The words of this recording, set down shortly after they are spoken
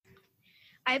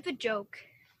I have a joke.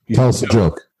 Tell us a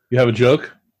joke. You have a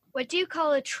joke? What do you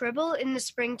call a tribble in the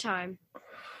springtime?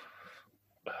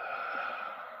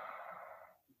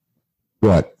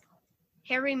 What?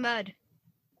 Hairy mud.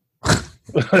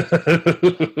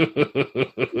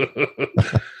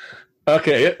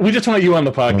 Okay, we just want you on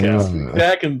the podcast.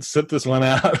 Jack and sit this one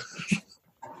out.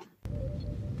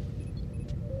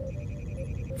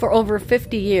 For over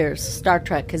 50 years, Star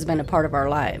Trek has been a part of our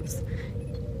lives.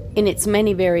 In its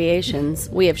many variations,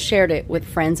 we have shared it with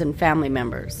friends and family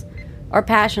members. Our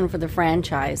passion for the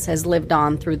franchise has lived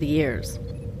on through the years.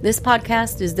 This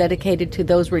podcast is dedicated to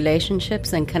those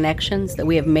relationships and connections that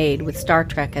we have made with Star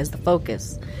Trek as the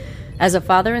focus. As a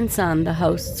father and son, the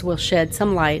hosts will shed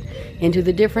some light into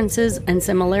the differences and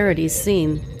similarities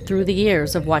seen through the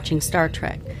years of watching Star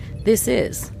Trek. This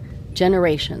is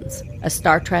Generations, a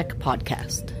Star Trek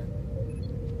podcast.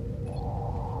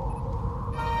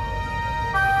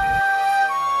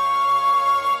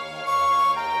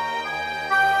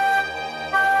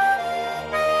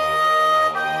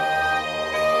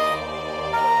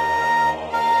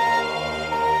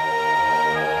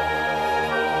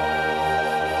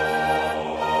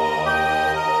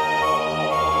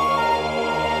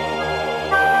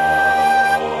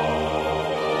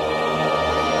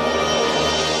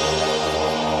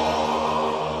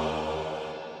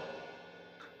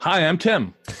 Hi, I'm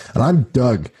Tim. And I'm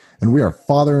Doug, and we are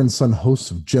father and son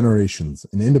hosts of Generations,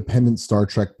 an independent Star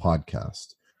Trek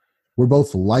podcast. We're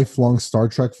both lifelong Star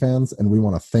Trek fans, and we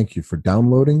want to thank you for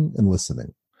downloading and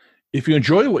listening. If you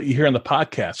enjoy what you hear on the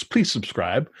podcast, please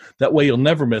subscribe. That way you'll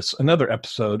never miss another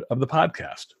episode of the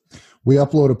podcast. We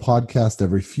upload a podcast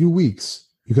every few weeks.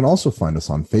 You can also find us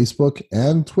on Facebook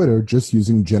and Twitter just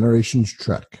using Generations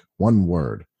Trek, one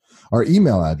word. Our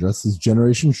email address is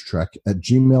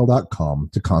generationstrek@gmail.com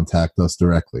to contact us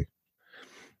directly.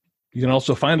 You can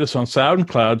also find us on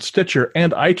SoundCloud, Stitcher,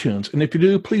 and iTunes. And if you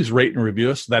do, please rate and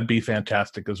review us. That'd be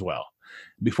fantastic as well.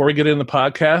 Before we get in the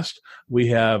podcast, we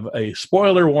have a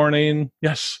spoiler warning.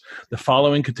 Yes, the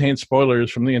following contains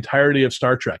spoilers from the entirety of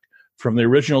Star Trek, from the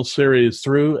original series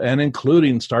through and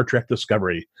including Star Trek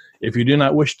Discovery. If you do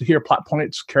not wish to hear plot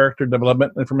points, character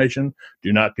development information,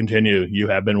 do not continue. You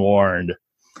have been warned.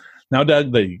 Now,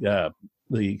 Doug, the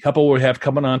couple we have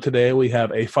coming on today, we have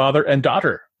a father and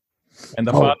daughter. And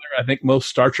the father, I think most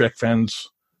Star Trek fans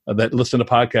that listen to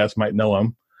podcasts might know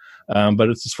him. But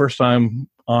it's his first time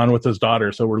on with his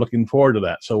daughter, so we're looking forward to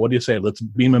that. So what do you say? Let's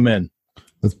beam him in.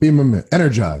 Let's beam him in.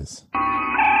 Energize.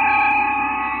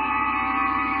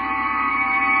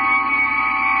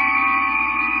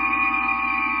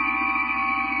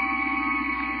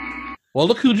 Well,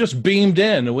 look who just beamed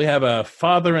in. We have a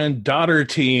father and daughter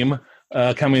team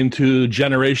coming to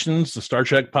Generations, the Star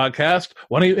Trek podcast.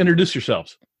 Why don't you introduce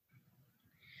yourselves?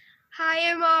 Hi,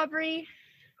 I'm Aubrey.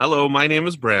 Hello, my name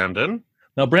is Brandon.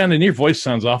 Now, Brandon, your voice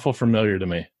sounds awful familiar to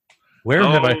me. Where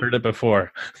have I heard it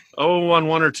before? On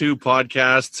one or two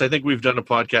podcasts. I think we've done a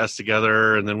podcast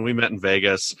together, and then we met in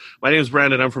Vegas. My name is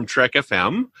Brandon. I'm from Trek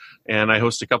FM, and I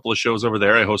host a couple of shows over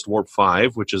there. I host Warp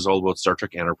 5, which is all about Star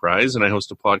Trek Enterprise, and I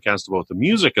host a podcast about the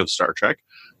music of Star Trek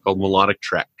called Melodic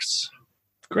Treks.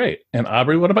 Great. And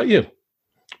Aubrey, what about you?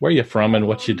 Where are you from and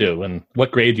what you do, and what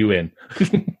grade you in?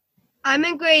 I'm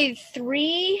in grade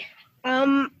 3.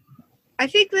 I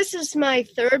think this is my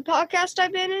third podcast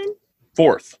I've been in.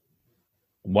 Fourth.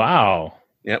 Wow.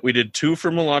 Yeah, we did 2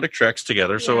 for Melodic Treks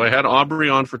together. So I had Aubrey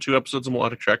on for 2 episodes of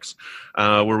Melodic Treks,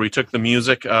 where we took the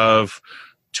music of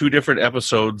 2 different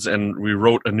episodes and we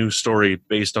wrote a new story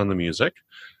based on the music.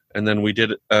 And then we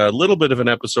did a little bit of an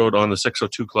episode on the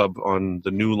 602 Club on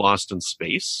the new Lost in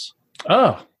Space.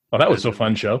 Oh, that was a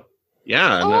fun show.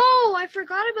 Yeah. I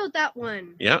forgot about that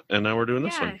one. Yeah, and now we're doing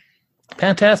this one.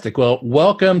 Fantastic. Well,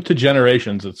 welcome to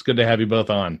Generations. It's good to have you both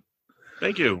on.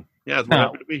 Thank you. Yeah, we're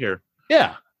happy to be here.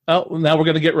 Yeah. Oh, now we're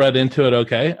going to get right into it.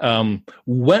 Okay.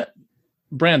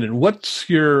 Brandon,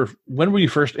 when were you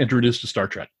first introduced to Star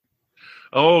Trek?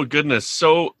 Oh, goodness.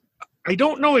 So I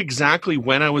don't know exactly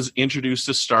when I was introduced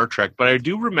to Star Trek, but I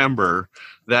do remember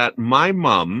that my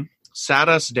mom sat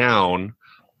us down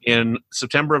in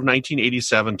September of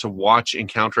 1987 to watch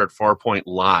Encounter at Farpoint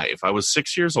live. I was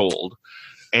 6 years old.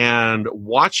 And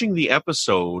watching the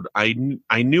episode, I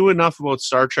knew enough about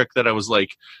Star Trek that I was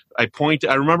like, I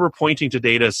remember pointing to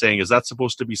Data saying, "Is that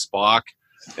supposed to be Spock?"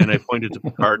 And I pointed to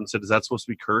Picard and said, "Is that supposed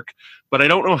to be Kirk?" But I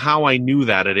don't know how I knew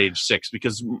that at age 6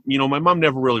 because, my mom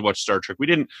never really watched Star Trek. We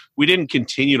didn't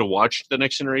continue to watch The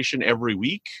Next Generation every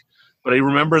week. But I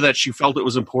remember that she felt it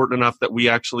was important enough that we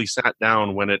actually sat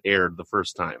down when it aired the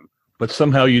first time. But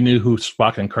somehow you knew who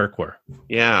Spock and Kirk were.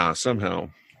 Yeah,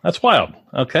 somehow. That's wild.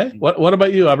 Okay. What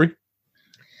about you, Aubrey?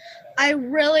 I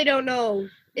really don't know.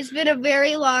 It's been a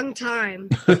very long time.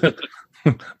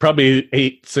 Probably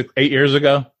 8 years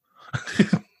ago.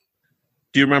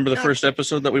 Do you remember the first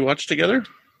episode that we watched together?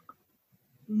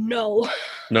 No.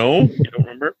 No? You don't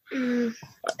remember?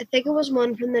 I think it was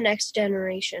one from the Next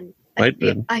Generation.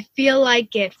 I feel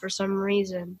like it for some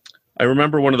reason. I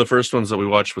remember one of the first ones that we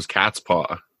watched was Cat's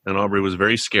Paw, and Aubrey was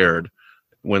very scared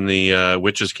when the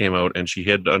witches came out, and she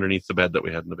hid underneath the bed that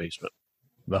we had in the basement.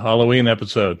 The Halloween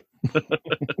episode.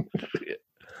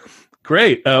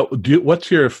 Great. What's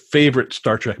your favorite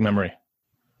Star Trek memory?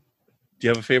 Do you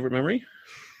have a favorite memory?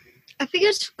 I think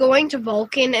it's going to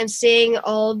Vulcan and seeing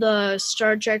all the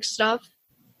Star Trek stuff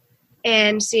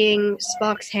and seeing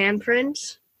Spock's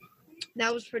handprint.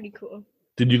 That was pretty cool.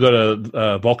 Did you go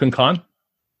to Vulcan Con?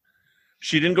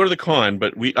 She didn't go to the con,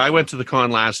 but I went to the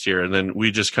con last year, and then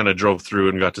we just kind of drove through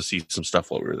and got to see some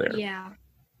stuff while we were there. Yeah.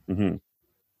 Mm-hmm.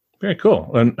 Very cool.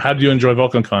 And how did you enjoy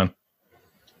Vulcan Con?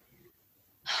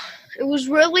 It was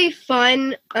really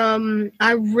fun.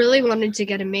 I really wanted to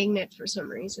get a magnet for some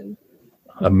reason.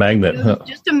 A magnet.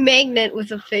 Just a magnet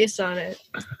with a face on it.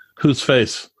 Whose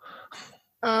face?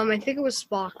 I think it was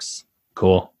Spock's.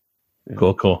 Cool. Yeah.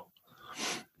 Cool.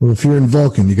 Well, if you're in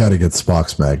Vulcan, you got to get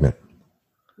Spock's magnet.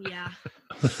 Yeah.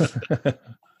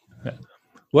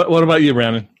 What about you,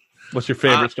 Brandon? What's your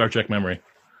favorite Star Trek memory?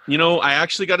 You know, I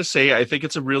actually got to say, I think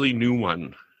it's a really new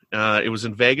one. It was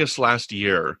in Vegas last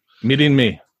year. Meeting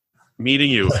me.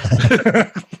 Meeting you.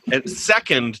 And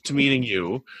second to meeting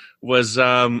you was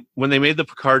when they made the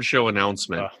Picard show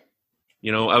announcement.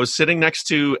 You know, I was sitting next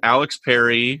to Alex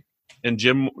Perry and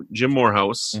Jim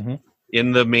Morehouse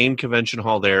in the main convention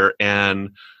hall there,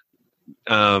 and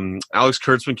Alex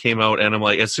Kurtzman came out, and I'm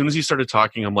like, as soon as he started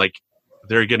talking, I'm like,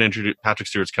 they're going to introduce Patrick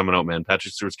Stewart's coming out, man.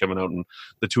 Patrick Stewart's coming out, and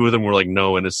the two of them were like,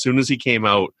 no. And as soon as he came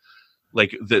out,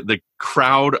 like the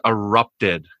crowd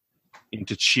erupted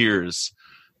into cheers.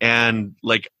 And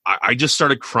like, I just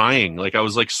started crying. Like, I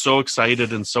was like so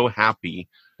excited and so happy,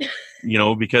 you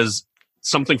know, because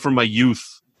something from my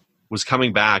youth was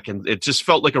coming back, and it just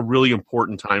felt like a really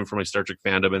important time for my Star Trek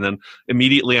fandom. And then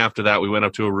immediately after that, we went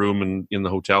up to a room in the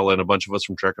hotel, and a bunch of us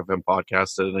from Trek FM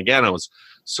podcasted. And again, I was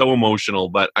so emotional,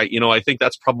 but I think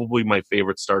that's probably my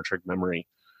favorite Star Trek memory,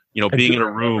 you know, being in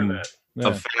a room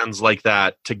of fans like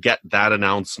that to get that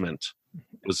announcement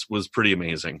was pretty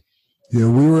amazing. Yeah,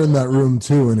 we were in that room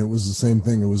too, and it was the same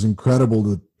thing. It was incredible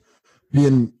to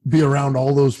be around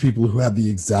all those people who had the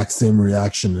exact same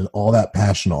reaction and all that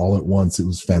passion all at once. It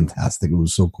was fantastic. It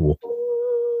was so cool.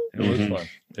 It was fun.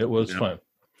 It was fun.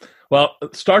 Well,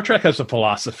 Star Trek has a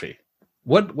philosophy.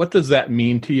 What does that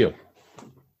mean to you?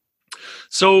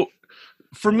 So,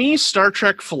 for me, Star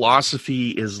Trek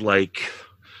philosophy is like,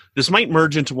 this might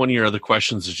merge into one of your other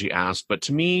questions that you asked, but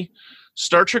to me,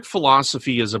 Star Trek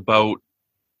philosophy is about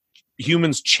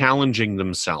humans challenging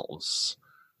themselves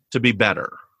to be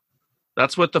better.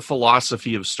 That's what the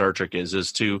philosophy of Star Trek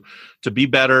is to be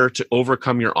better, to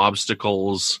overcome your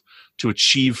obstacles, to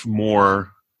achieve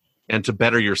more, and to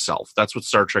better yourself. That's what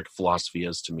Star Trek philosophy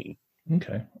is to me.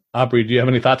 Okay. Aubrey, do you have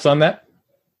any thoughts on that?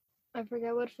 I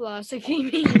forget what philosophy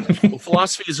means. Well,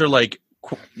 philosophies are like,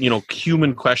 you know,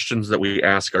 human questions that we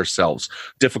ask ourselves,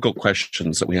 difficult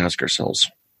questions that we ask ourselves.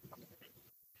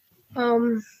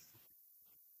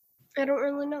 I don't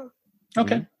really know.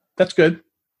 Okay, that's good.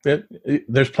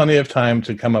 There's plenty of time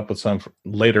to come up with some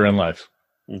later in life.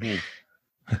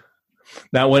 Mm-hmm.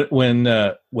 Now,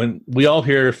 when we all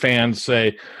hear fans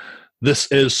say,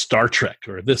 "This is Star Trek"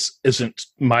 or "This isn't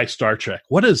my Star Trek,"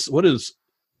 what does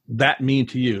that mean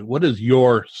to you? What is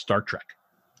your Star Trek?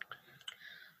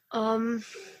 What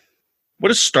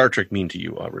does Star Trek mean to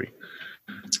you, Aubrey?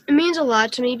 It means a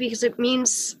lot to me because it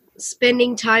means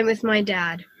spending time with my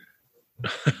dad.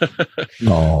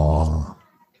 Aww.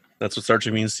 That's what Star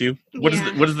Trek means to you? What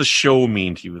does the show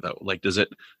mean to you, though? Like, does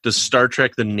Star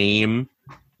Trek, the name,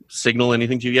 signal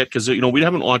anything to you yet? Because, you know, we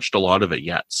haven't watched a lot of it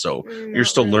yet, so you're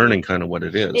still learning kind of what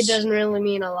it is. It doesn't really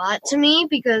mean a lot to me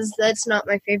because that's not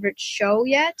my favorite show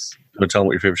yet. Want to tell them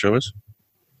what your favorite show is?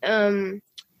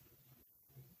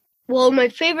 Well, my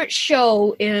favorite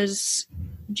show is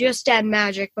Just Add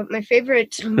Magic, but my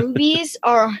favorite movies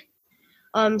are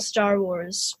Star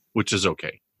Wars. Which is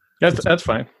okay. That's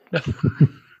fine.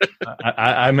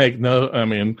 I make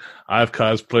I've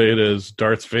cosplayed as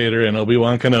Darth Vader and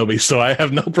Obi-Wan Kenobi, so I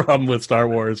have no problem with Star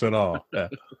Wars at all. Yeah.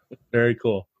 Very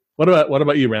cool. What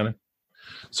about you, Brandon?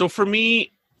 So for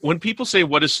me, when people say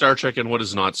what is Star Trek and what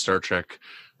is not Star Trek,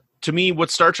 to me, what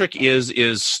Star Trek is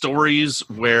stories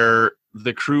where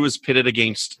the crew is pitted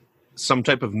against some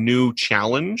type of new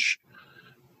challenge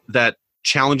that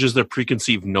challenges their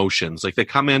preconceived notions. Like, they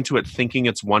come into it thinking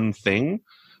it's one thing,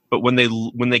 but when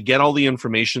they get all the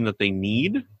information that they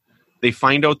need, they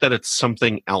find out that it's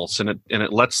something else, and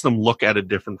it lets them look at a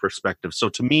different perspective. So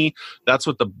to me, that's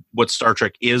what Star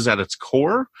Trek is at its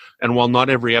core. And while not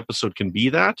every episode can be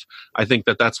that, I think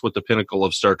that that's what the pinnacle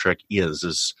of Star Trek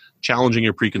is challenging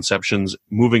your preconceptions,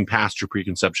 moving past your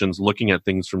preconceptions, looking at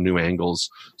things from new angles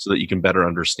so that you can better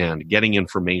understand, getting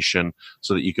information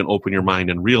so that you can open your mind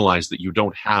and realize that you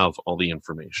don't have all the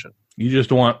information. You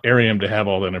just want Ariam to have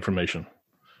all that information.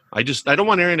 I don't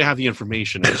want Aaron to have the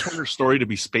information. I just want her story to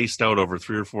be spaced out over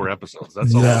 3 or 4 episodes.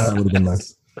 That's all. Yeah, that would have been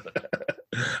nice.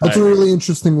 That's a really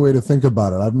interesting way to think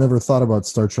about it. I've never thought about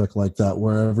Star Trek like that,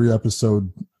 where every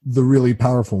episode, the really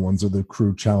powerful ones are the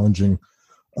crew challenging,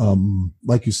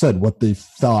 like you said, what they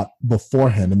thought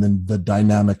beforehand, and then the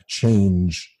dynamic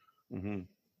change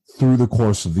through the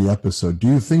course of the episode. Do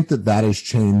you think that has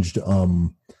changed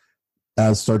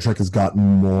as Star Trek has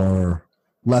gotten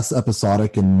less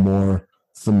episodic and more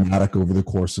thematic over the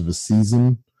course of a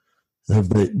season?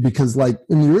 Because like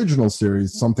in the original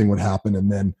series, something would happen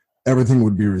and then everything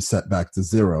would be reset back to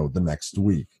 0 the next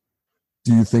week.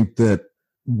 Do you think that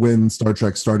when Star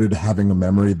Trek started having a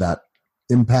memory, that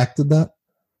impacted that?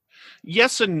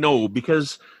 Yes and no,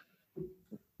 because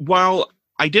while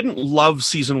I didn't love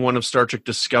season 1 of Star Trek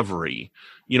Discovery,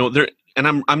 I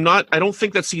don't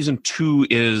think that season 2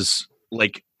 is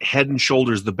like head and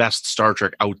shoulders the best Star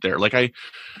Trek out there.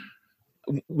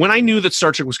 When I knew that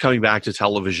Star Trek was coming back to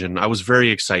television, I was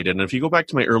very excited. And if you go back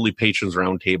to my early patrons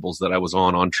roundtables that I was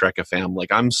on Trek FM,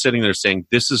 like I'm sitting there saying,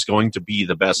 this is going to be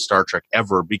the best Star Trek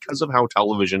ever because of how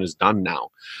television is done now.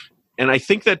 And I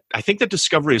think that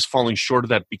Discovery is falling short of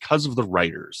that because of the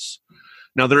writers.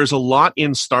 Now, there is a lot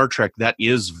in Star Trek that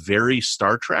is very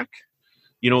Star Trek.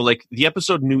 Like the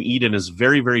episode New Eden is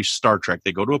very, very Star Trek.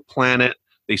 They go to a planet.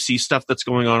 They see stuff that's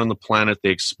going on the planet. They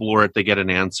explore it. They get an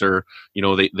answer.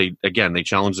 They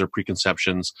challenge their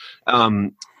preconceptions.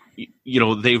 There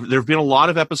have been a lot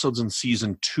of episodes in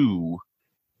season 2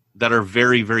 that are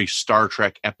very, very Star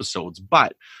Trek episodes.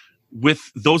 But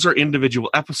those are individual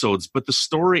episodes, but the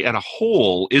story at a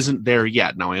whole isn't there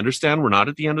yet. Now, I understand we're not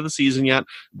at the end of the season yet.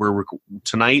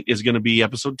 Tonight is going to be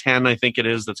episode 10, I think it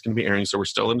is, that's going to be airing. So we're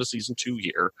still into season 2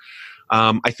 here.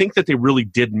 I think that they really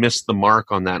did miss the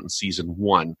mark on that in season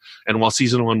 1. And while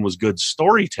season 1 was good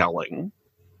storytelling,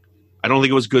 I don't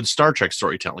think it was good Star Trek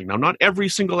storytelling. Now, not every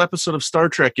single episode of Star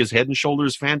Trek is head and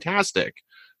shoulders fantastic.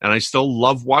 And I still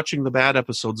love watching the bad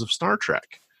episodes of Star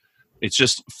Trek. It's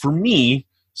just, for me,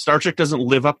 Star Trek doesn't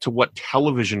live up to what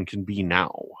television can be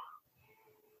now.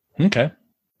 Okay.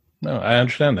 No, I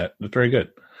understand that. That's very good.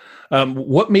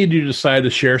 What made you decide to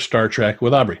share Star Trek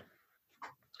with Aubrey?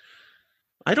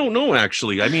 I don't know,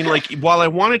 actually. I mean, while I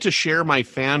wanted to share my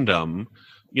fandom,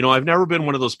 I've never been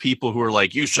one of those people who are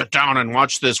like, you sit down and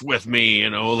watch this with me,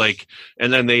 and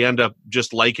then they end up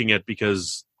just liking it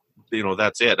because,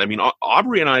 that's it. I mean,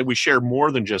 Aubrey and I, we share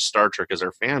more than just Star Trek as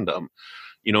our fandom,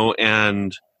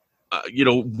 and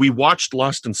we watched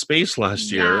Lost in Space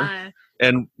last year,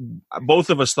 and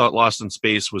both of us thought Lost in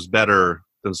Space was better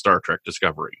than Star Trek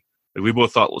Discovery. We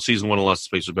both thought season 1 of Lost in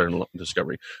Space was better than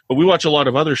Discovery. But we watch a lot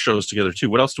of other shows together, too.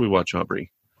 What else do we watch,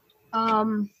 Aubrey?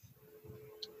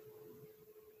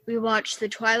 We watch The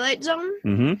Twilight Zone.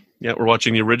 Mm-hmm. Yeah, we're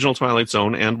watching the original Twilight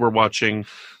Zone, and we're watching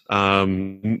the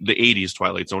 80s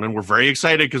Twilight Zone. And we're very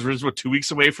excited because we're just 2 weeks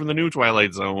away from the new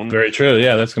Twilight Zone. Very true.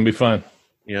 Yeah, that's going to be fun.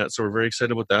 Yeah, so we're very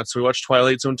excited about that. So we watched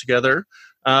Twilight Zone together.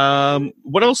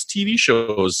 What else TV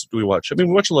shows do we watch? I mean,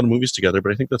 we watch a lot of movies together,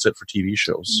 but I think that's it for TV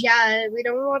shows. Yeah, we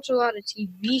don't watch a lot of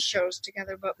TV shows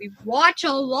together, but we watch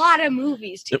a lot of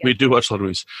movies together. We do watch a lot of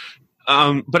movies.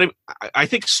 But I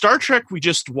think Star Trek we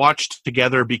just watched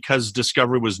together because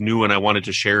Discovery was new and I wanted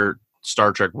to share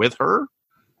Star Trek with her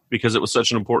because it was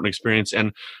such an important experience.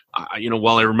 And,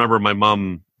 while I remember my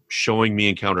mom showing me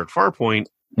Encounter at Farpoint,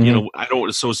 I don't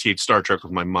associate Star Trek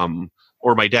with my mom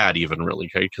or my dad even really,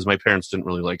 because my parents didn't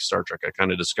really like Star Trek. I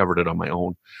kind of discovered it on my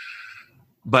own.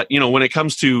 But, when it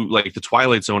comes to the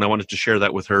Twilight Zone, I wanted to share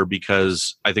that with her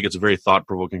because I think it's a very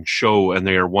thought-provoking show and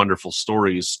they are wonderful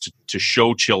stories to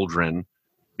show children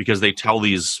because they tell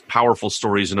these powerful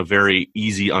stories in a very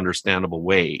easy to understand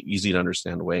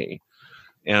way.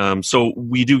 So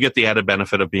we do get the added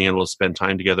benefit of being able to spend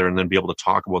time together and then be able to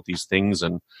talk about these things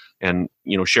and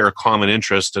share a common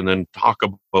interest and then talk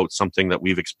about something that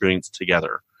we've experienced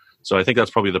together. So I think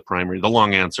that's probably the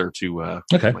long answer to.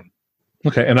 Okay.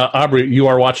 Okay. And Aubrey, you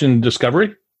are watching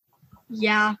Discovery?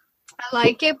 Yeah, I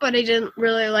like it, but I didn't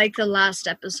really like the last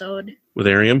episode. With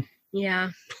Ariam?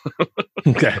 Yeah.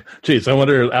 Okay. Jeez, I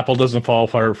wonder if apple doesn't fall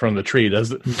far from the tree,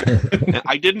 does it?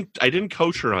 I didn't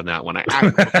coach her on that one.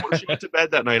 Before she went to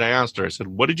bed that night, I asked her, I said,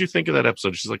 what did you think of that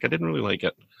episode? She's like, I didn't really like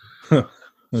it.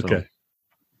 Okay.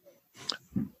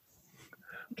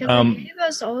 Because they gave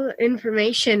us all the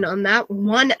information on that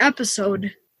one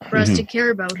episode for us to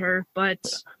care about her, but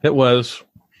It was.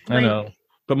 I know.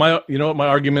 But you know what my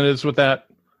argument is with that?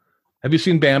 Have you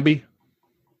seen Bambi?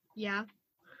 yeah.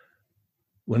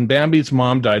 When Bambi's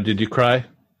mom died, did you cry?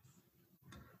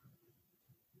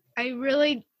 I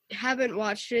really haven't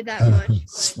watched it that much.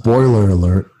 Spoiler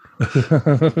alert.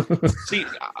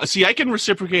 See, I can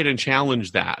reciprocate and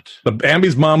challenge that. But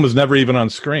Bambi's mom was never even on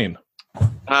screen.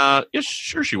 Yes,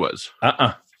 sure she was.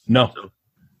 No.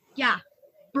 Yeah.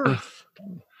 Birth.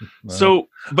 So,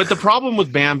 but the problem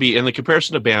with Bambi and the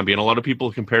comparison to Bambi, and a lot of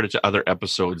people compared it to other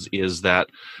episodes, is that,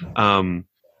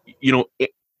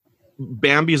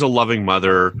 Bambi is a loving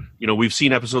mother. You know, we've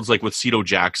seen episodes like with Ceto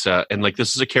Jaxa, and like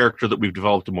this is a character that we've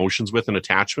developed emotions with and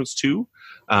attachments to,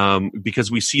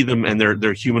 because we see them and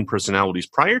their human personalities.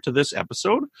 Prior to this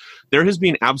episode, there has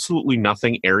been absolutely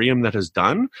nothing Ariam that has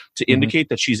done to indicate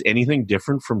that she's anything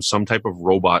different from some type of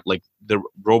robot, like the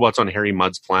robots on Harry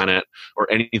Mudd's planet or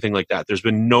anything like that. There's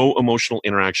been no emotional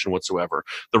interaction whatsoever.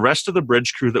 The rest of the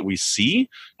bridge crew that we see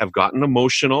have gotten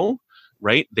emotional.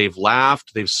 Right? They've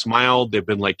laughed, they've smiled, they've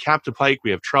been like, Captain Pike,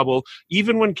 we have trouble.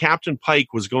 Even when Captain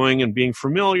Pike was going and being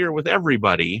familiar with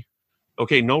everybody,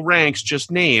 okay, no ranks,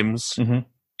 just names,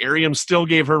 Ariam still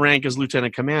gave her rank as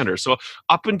Lieutenant Commander. So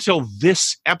up until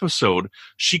this episode,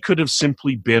 she could have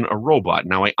simply been a robot.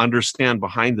 Now, I understand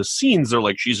behind the scenes, they're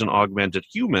like, she's an augmented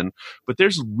human, but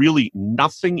there's really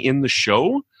nothing in the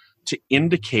show to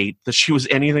indicate that she was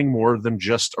anything more than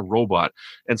just a robot.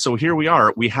 And so here we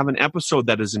are. We have an episode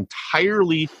that is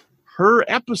entirely her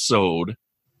episode,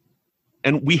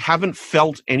 and we haven't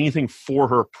felt anything for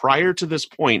her prior to this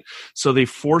point. So they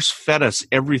force-fed us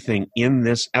everything in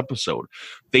this episode.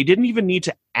 They didn't even need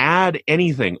to add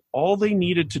anything. All they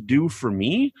needed to do for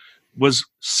me was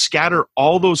scatter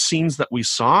all those scenes that we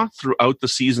saw throughout the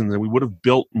season, and we would have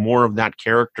built more of that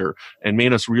character and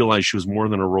made us realize she was more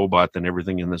than a robot than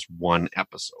everything in this one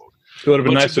episode. It would have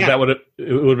been nice if that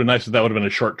would have been a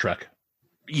short trek.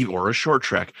 Or a short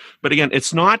trek. But again,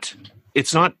 it's not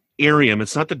Ariam.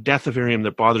 It's not the death of Ariam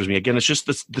that bothers me. Again, it's just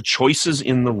the choices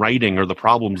in the writing or the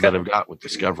problems that I've got with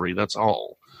Discovery. That's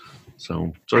all.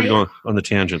 So sorry to go on the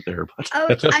tangent there, but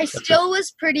I still was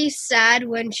pretty sad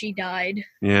when she died.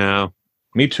 Yeah.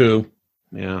 Me too.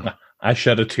 Yeah. I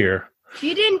shed a tear.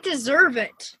 She didn't deserve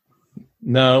it.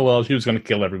 No, well, she was going to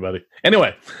kill everybody.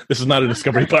 Anyway, this is not a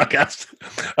Discovery podcast.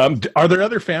 Are there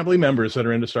other family members that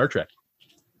are into Star Trek?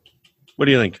 What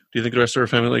do you think? Do you think the rest of our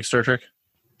family likes Star Trek?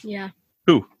 Yeah.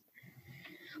 Who?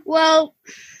 Well,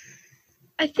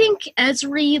 I think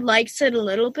Esri likes it a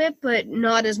little bit, but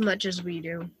not as much as we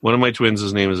do. One of my twins,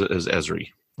 his name is Esri.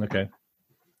 Okay.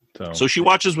 So she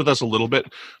watches with us a little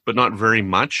bit, but not very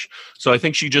much. So I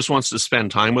think she just wants to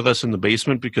spend time with us in the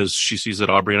basement because she sees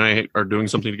that Aubrey and I are doing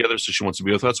something together, so she wants to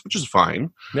be with us, which is fine.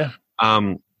 Yeah.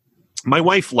 My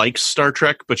wife likes Star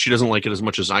Trek, but she doesn't like it as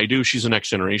much as I do. She's a Next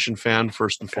Generation fan,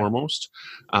 first and foremost.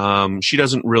 She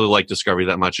doesn't really like Discovery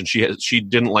that much, and she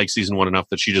didn't like season 1 enough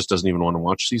that she just doesn't even want to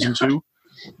watch season 2.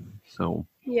 So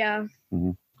yeah.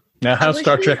 Mm-hmm. Now, how's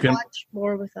Star Trek? Watch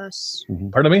more with us.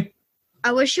 Pardon me?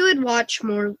 I wish you would watch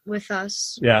more with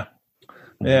us. Yeah.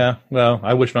 Yeah. Well,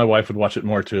 I wish my wife would watch it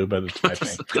more too, but it's my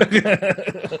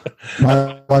thing.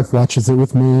 My wife watches it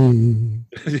with me.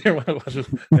 Your wife watches,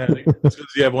 as soon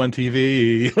as you have one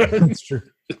TV. That's true.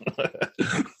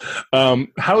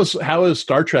 How has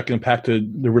Star Trek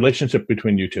impacted the relationship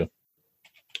between you two?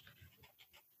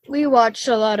 We watched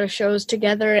a lot of shows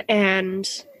together, and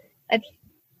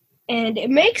it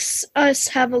makes us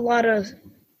have a lot of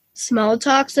small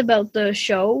talks about the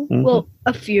show. Mm-hmm. Well,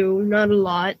 a few, not a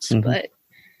lot, but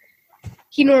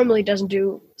he normally doesn't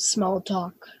do small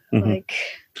talk.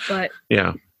 But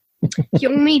yeah, he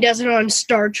only does it on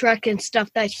Star Trek and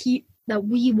stuff that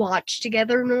we watch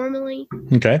together normally.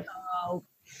 Okay.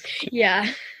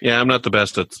 Yeah. Yeah, I'm not the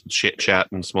best at chat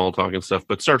and small talk and stuff,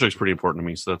 but Star Trek's pretty important to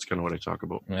me, so that's kind of what I talk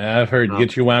about. Yeah, I've heard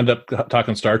get you wound up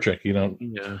talking Star Trek. You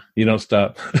don't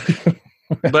stop.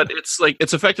 But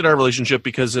it's affected our relationship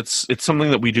because it's something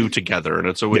that we do together, and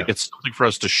it's something for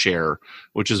us to share,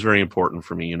 which is very important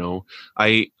for me. You know,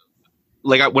 when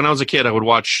I was a kid, I would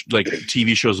watch like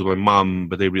TV shows with my mom,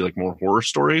 but they'd be like more horror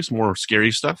stories, more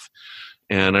scary stuff.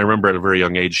 And I remember at a very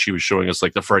young age, she was showing us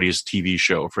like the Freddy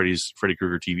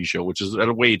Krueger TV show, which is at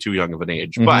a way too young of an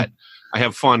age. Mm-hmm. But I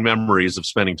have fond memories of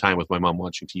spending time with my mom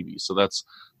watching TV. So that's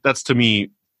to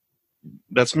me,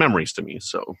 that's memories to me.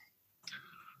 So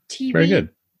TV. Very good.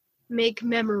 Make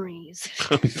memories.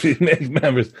 Make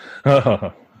memories.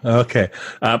 Oh, okay.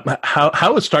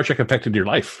 How has Star Trek affected your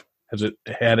life? Has it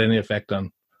had any effect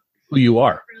on who you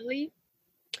are? Really?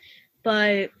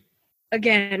 But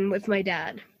again, with my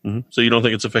dad. Mm-hmm. So you don't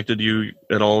think it's affected you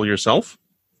at all yourself?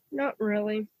 Not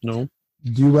really. No.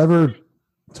 Do you ever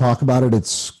talk about it at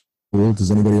school?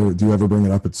 Do you ever bring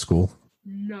it up at school?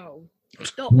 No.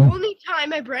 The only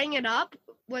time I bring it up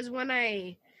was when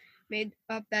I made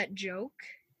up that joke.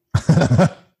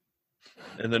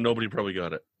 And then nobody probably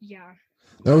got it. Yeah.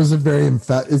 That was a very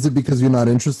is it because you're not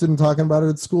interested in talking about it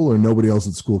at school, or nobody else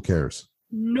at school cares?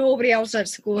 Nobody else at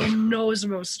school knows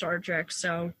about Star Trek,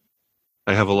 so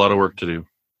I have a lot of work to do.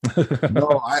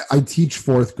 No, I teach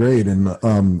fourth grade, and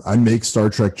I make Star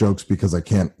Trek jokes because I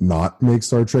can't not make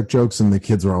Star Trek jokes, and the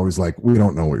kids are always like, "We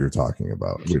don't know what you're talking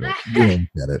about. We don't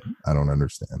get it. I don't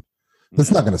understand."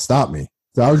 That's not going to stop me.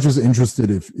 So I was just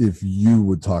interested if you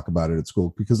would talk about it at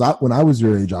school, because when I was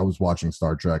your age, I was watching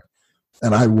Star Trek,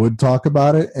 and I would talk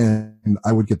about it, and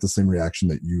I would get the same reaction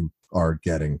that you are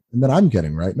getting, and that I'm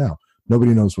getting right now.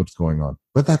 Nobody knows what's going on,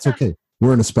 but that's okay.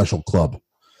 We're in a special club.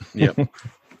 Yep.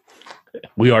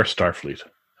 We are Starfleet.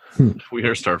 We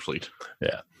are Starfleet.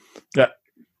 Yeah.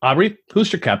 Aubrey,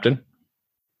 who's your captain?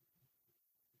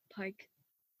 Pike.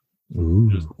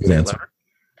 Ooh, good answer.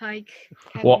 Pike.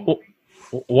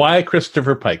 Why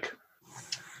Christopher Pike?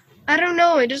 I don't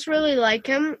know. I just really like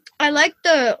him. I like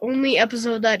the only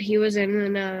episode that he was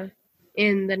in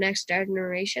The Next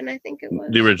Generation, I think it was.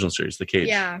 The original series, The Cage.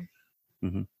 Yeah.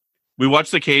 Mm-hmm. We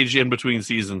watched The Cage in between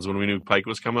seasons when we knew Pike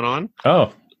was coming on.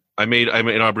 Oh. I made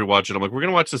Aubrey watch it. I'm like, we're going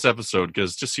to watch this episode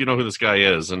because just so you know who this guy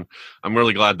is. And I'm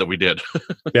really glad that we did.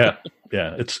 Yeah.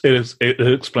 It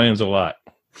explains a lot.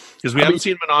 Because we haven't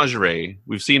seen Menagerie.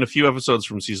 We've seen a few episodes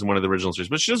from season 1 of the original series,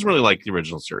 but she doesn't really like the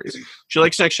original series. She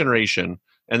likes Next Generation.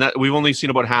 And that we've only seen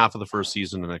about half of the first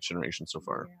season of Next Generation so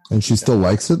far. And she still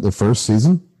likes it, the first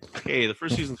season? Hey, the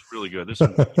first season's really good. There's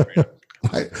some great.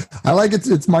 I like it.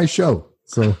 It's my show.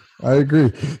 So I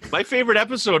agree. My favorite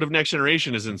episode of Next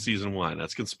Generation is in season 1.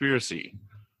 That's Conspiracy.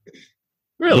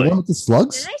 Really? The one with the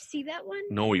slugs? Did I see that one?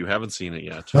 No, you haven't seen it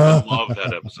yet. I love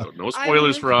that episode. No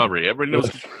spoilers for Aubrey. Everybody knows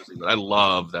Conspiracy, but I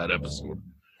love that episode.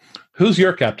 Who's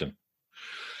your captain?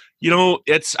 You know,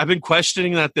 I've been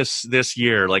questioning that this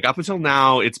year. Like up until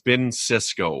now, it's been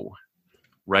Cisco,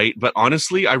 right? But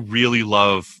honestly, I really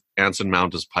love Anson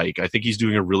Mount as Pike. I think he's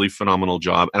doing a really phenomenal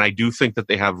job, and I do think that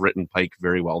they have written Pike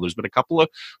very well. There's been a couple of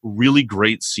really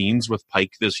great scenes with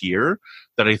Pike this year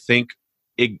that I think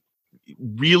it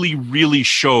really, really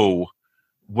show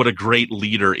what a great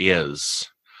leader is.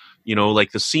 You know,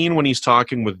 like the scene when he's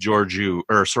talking with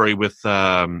with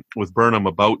Burnham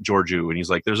about Georgiou, and he's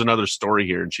like, "There's another story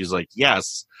here," and she's like,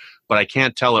 "Yes, but I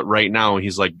can't tell it right now." And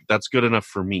he's like, "That's good enough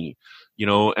for me," you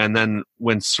know. And then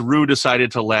when Saru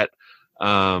decided to let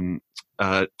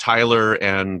Tyler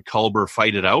and Culber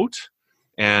fight it out,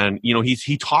 and you know,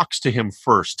 he talks to him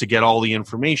first to get all the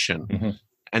information,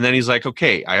 and then he's like,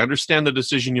 "Okay, I understand the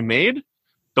decision you made.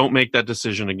 Don't make that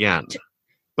decision again."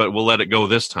 But we'll let it go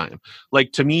this time.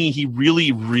 Like, to me, he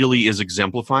really, really is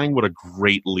exemplifying what a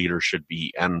great leader should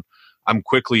be. And I'm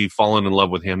quickly falling in love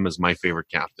with him as my favorite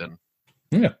captain.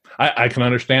 Yeah, I can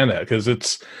understand that because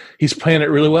he's playing it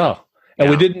really well. And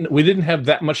we didn't have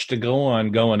that much to go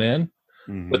on going in,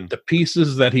 but the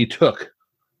pieces that he took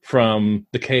from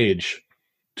The Cage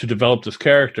to develop this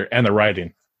character and the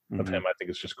writing of him, I think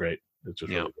it's just great. It's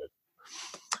just really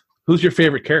good. Who's your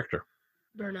favorite character?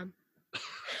 Burnham.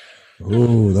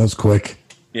 Oh, that was quick.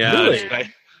 Yeah.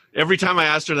 Really? Every time I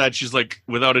asked her that, she's like,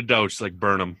 without a doubt, she's like,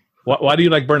 Burnham. Why do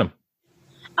you like Burnham?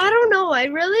 I don't know. I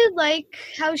really like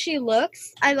how she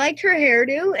looks. I like her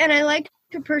hairdo, and I like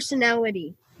her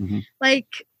personality. Like,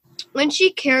 when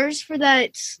she cares for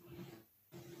that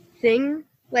thing,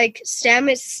 like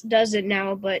Stamets does it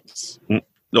now, but...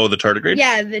 Oh, the tardigrade?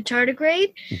 Yeah, the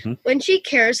tardigrade. When she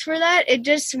cares for that, it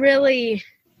just really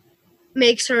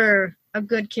makes her a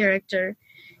good character.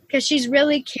 Because she's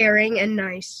really caring and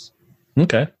nice.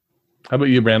 Okay. How about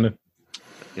you, Brandon?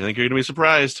 You think you're going to be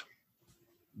surprised?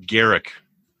 Garrick.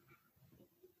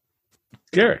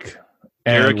 Garrick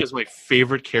Is my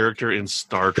favorite character in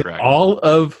Star Trek. All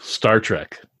of Star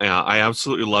Trek. Yeah, I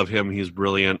absolutely love him. He's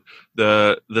brilliant.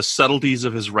 The subtleties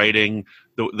of his writing,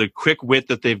 the quick wit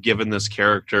that they've given this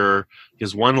character,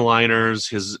 his one-liners,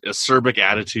 his acerbic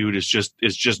attitude is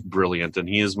just brilliant. And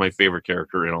he is my favorite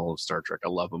character in all of Star Trek. I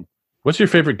love him. What's your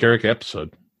favorite Garrick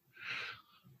episode?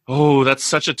 Oh, that's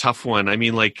such a tough one. I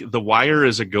mean, like, The Wire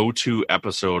is a go-to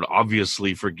episode,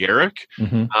 obviously, for Garrick.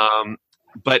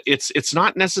 But it's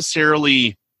not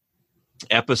necessarily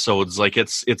episodes. Like,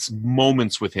 it's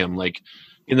moments with him. Like,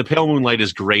 in the Pale Moonlight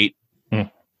is great,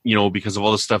 Hmm. because of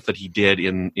all the stuff that he did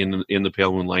in the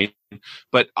Pale Moonlight.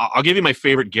 But I'll give you my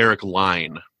favorite Garrick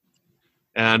line.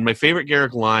 And my favorite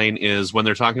Garrick line is when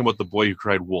they're talking about the boy who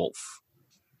cried wolf.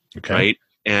 Okay. Right?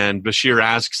 And Bashir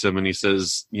asks him, and he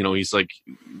says, he's like,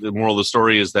 the moral of the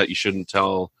story is that you shouldn't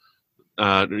tell.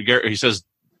 He says,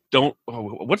 don't.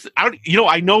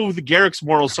 I know the Garrick's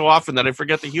moral so often that I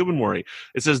forget the human moral.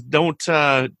 It says, don't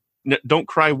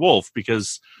cry wolf,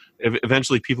 because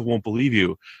eventually people won't believe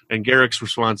you. And Garrick's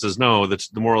response is, no, that's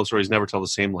the moral of the story is never tell the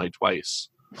same lie twice.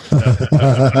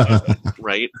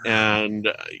 Right? And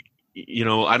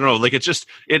I don't know, like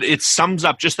it sums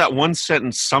up, just that one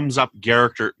sentence sums up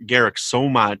Garrick so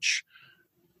much.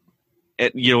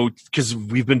 Because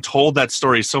we've been told that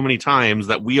story so many times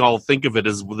that we all think of it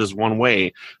as this one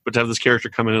way, but to have this character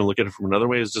come in and look at it from another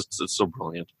way it's so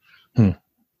brilliant.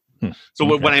 So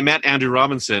when I met Andrew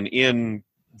Robinson in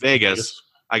Vegas,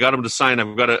 I got him to sign.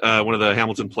 I've got one of the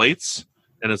Hamilton plates,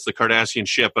 and it's the Cardassian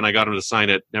ship, and I got him to sign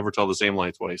it. Never tell the same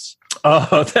lie twice.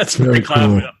 Oh, that's very cool.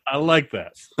 Cool. I like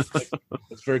that.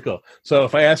 That's very cool. So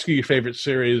if I ask you your favorite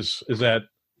series, is that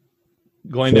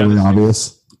going down Very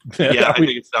obvious. Yeah, I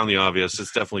think it's down the obvious.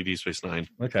 It's definitely Deep Space Nine.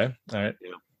 Okay, all right.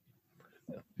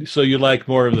 Yeah. So you like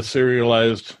more of the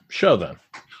serialized show then?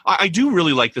 I do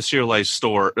really like the serialized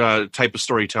type of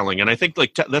storytelling, and I think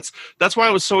that's why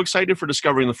I was so excited for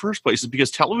Discovery in the first place, is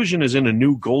because television is in a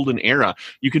new golden era.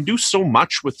 You can do so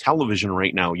much with television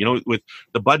right now, with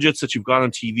the budgets that you've got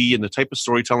on TV and the type of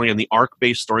storytelling and the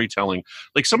arc-based storytelling.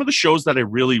 Like some of the shows that I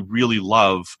really, really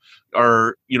love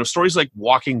are, stories like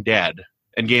Walking Dead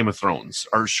and Game of Thrones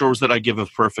are shows that I give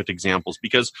as perfect examples,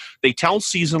 because they tell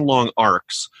season-long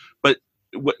arcs, but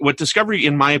what Discovery,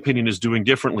 in my opinion, is doing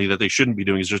differently that they shouldn't be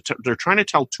doing is they're trying to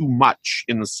tell too much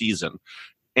in the season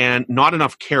and not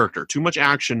enough character. Too much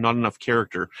action, not enough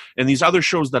character. And these other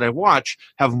shows that I watch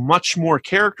have much more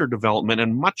character development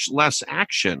and much less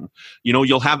action.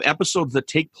 You'll have episodes that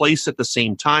take place at the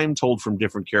same time, told from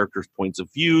different characters' points of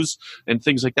views and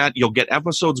things like that. You'll get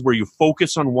episodes where you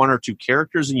focus on one or two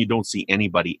characters and you don't see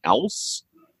anybody else.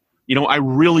 I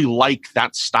really like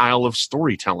that style of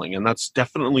storytelling, and that's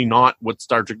definitely not what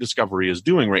Star Trek Discovery is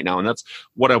doing right now, and that's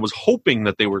what I was hoping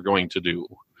that they were going to do.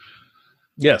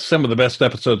 Yes, some of the best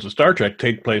episodes of Star Trek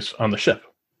take place on the ship,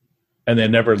 and they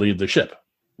never leave the ship.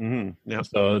 Mm-hmm. Yeah.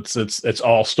 So it's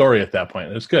all story at that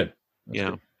point. It's good.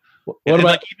 Yeah. What and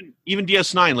about even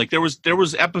DS9? Like there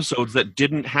was episodes that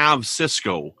didn't have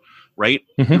Cisco. Right?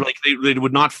 Mhm. Like they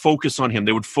would not focus on him.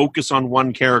 They would focus on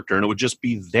one character, and it would just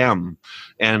be them.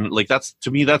 And like that's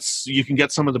you can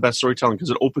get some of the best storytelling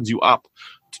because it opens you up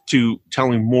to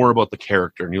telling more about the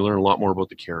character, and you learn a lot more about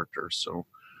the character. So,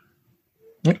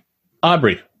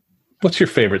 Aubrey, what's your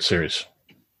favorite series?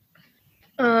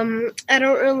 I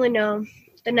don't really know.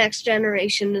 The Next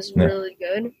Generation is really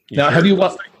good. Now, have you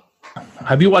watched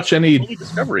any? Only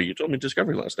Discovery. You told me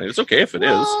Discovery last night. It's okay if it is.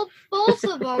 Well, both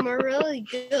of them are really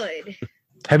good.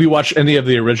 Have you watched any of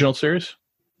the original series?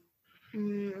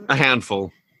 A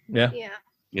handful. Yeah. Yeah.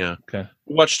 Yeah. Okay.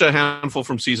 We watched a handful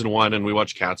from season 1, and we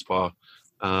watched Cat's Paw.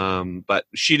 But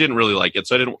she didn't really like it,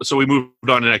 so we moved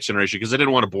on to Next Generation because I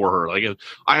didn't want to bore her. Like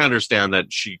I understand that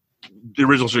the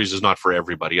original series is not for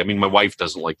everybody. I mean, my wife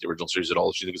doesn't like the original series at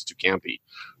all. She thinks it's too campy,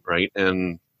 right?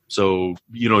 And so,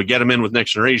 get them in with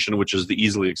Next Generation, which is the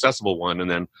easily accessible one,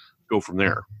 and then go from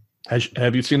there.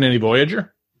 Have you seen any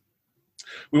Voyager?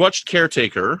 We watched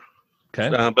Caretaker, Okay.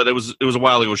 but it was a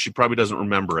while ago. She probably doesn't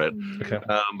remember it. Okay.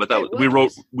 But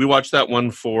we watched that one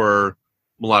for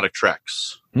Melodic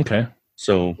Treks. Okay.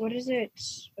 So What is it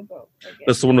about?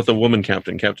 that's the one with the woman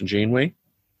Captain Janeway.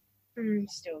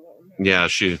 Still don't know. Yeah,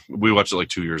 we watched it like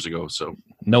 2 years ago. So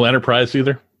No Enterprise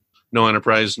either? no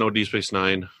Enterprise, no Deep Space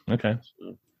Nine. Okay.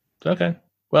 Okay.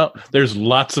 Well, there's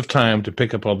lots of time to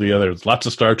pick up all the others. Lots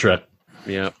of Star Trek.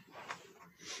 Yeah.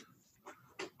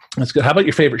 That's good. How about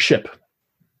your favorite ship?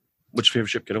 What's your favorite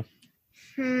ship, kiddo?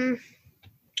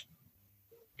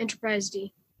 Enterprise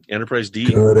D. Enterprise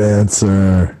D. Good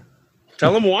answer.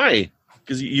 Tell them why.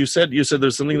 Because you said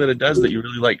there's something that it does that you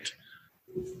really liked.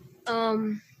 I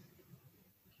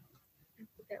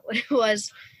forget what it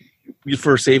was.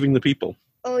 For saving the people.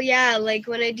 Oh yeah, like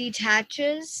when it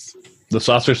detaches. The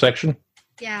saucer section?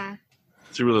 Yeah.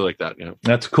 So you really like that, yeah.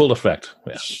 That's a cool effect.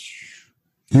 Yeah.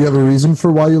 Do you have a reason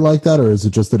for why you like that, or is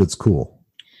it just that it's cool?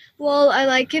 Well, I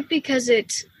like it because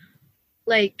it's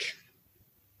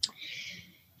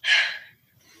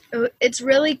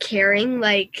really caring.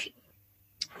 Like,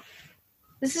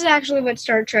 this is actually what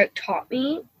Star Trek taught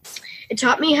me. It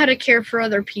taught me how to care for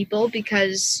other people,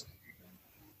 because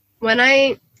when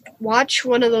I watch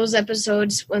one of those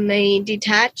episodes when they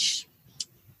detach,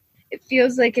 it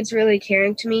feels like it's really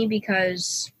caring to me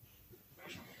because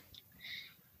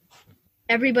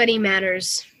everybody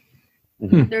matters.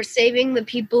 Mm-hmm. They're saving the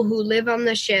people who live on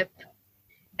the ship,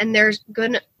 and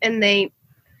they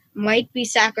might be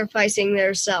sacrificing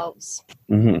themselves.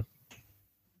 Mm-hmm.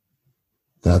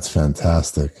 That's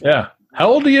fantastic. Yeah. How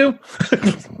old are you?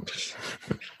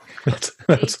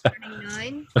 that's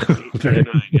 39.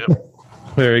 39, yeah.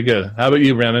 very good. How about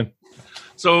you, Brandon?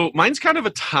 So mine's kind of a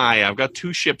tie. I've got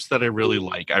two ships that I really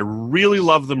like. I really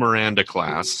love the Miranda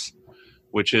class,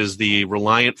 which is the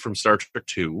Reliant from Star Trek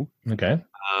II. Okay.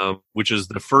 Which is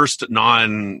the first not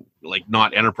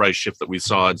Enterprise ship that we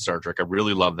saw in Star Trek. I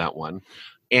really love that one.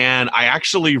 And I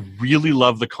actually really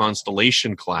love the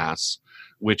Constellation class,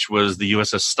 which was the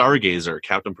USS Stargazer,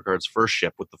 Captain Picard's first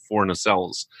ship with the 4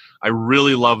 nacelles. I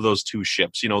really love those two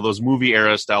ships. You know, those movie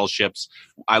era style ships.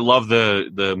 I love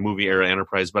the movie era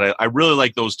Enterprise, but I really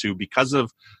like those two because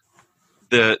of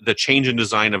the change in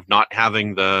design of not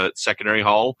having the secondary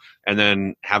hull and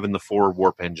then having the 4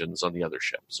 warp engines on the other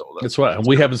ship. So that's what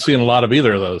we haven't seen a lot of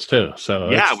either of those too. So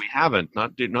yeah, we haven't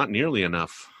not nearly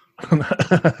enough. How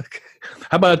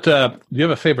about do you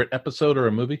have a favorite episode or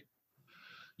a movie?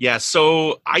 Yeah,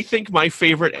 so I think my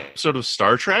favorite episode of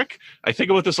Star Trek, I think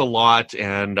about this a lot,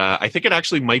 and I think it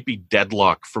actually might be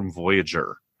Deadlock from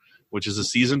Voyager, which is a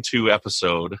season 2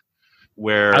 episode.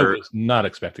 Where I was not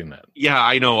expecting that. Yeah,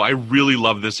 I know. I really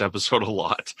love this episode a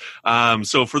lot.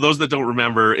 So for those that don't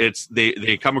remember, it's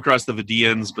they come across the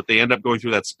Vidians, but they end up going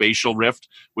through that spatial rift,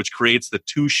 which creates the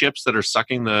 2 ships that are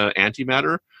sucking the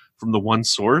antimatter from the one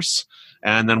source.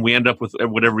 And then we end up with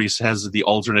whatever he says the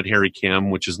alternate Harry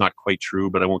Kim, which is not quite true,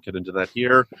 but I won't get into that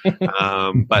here.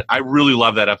 But I really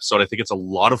love that episode. I think it's a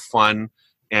lot of fun.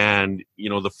 And, you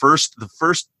know, the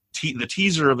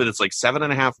teaser of it, it's like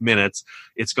 7.5 minutes.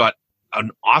 It's got an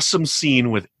awesome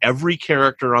scene with every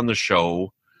character on the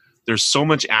show. There's so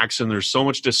much action. There's so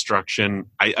much destruction.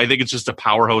 I think it's just a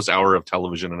powerhouse hour of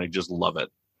television, and I just love it.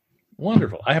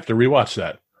 Wonderful. I have to rewatch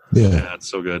that. Yeah, it's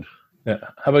so good. Yeah.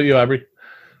 How about you, Aubrey?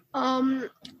 I've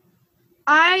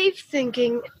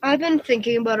been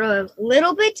thinking about it a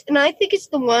little bit, and I think it's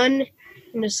the one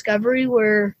in Discovery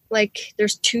where, like,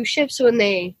 there's 2 ships when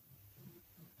they,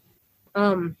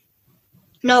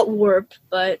 not warp,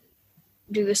 but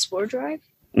do the spore drive.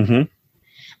 Mm-hmm.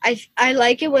 I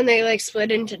like it when they like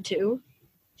split into 2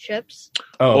 ships.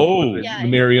 Oh, yeah. The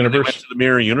Mirror Universe. They went to the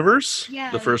Mirror Universe.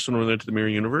 Yeah, The first one went to the Mirror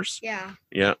Universe. Yeah.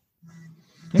 Yeah.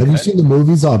 Have you seen the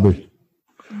movies, Aubrey?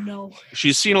 No.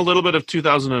 She's seen a little bit of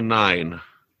 2009.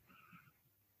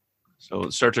 So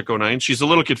Star Trek 09. She's a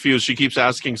little confused. She keeps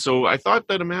asking, so I thought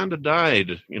that Amanda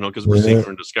died, you know, because we're seeing her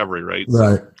in Discovery, right?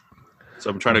 Right. So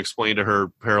I'm trying to explain to her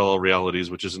parallel realities,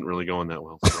 which isn't really going that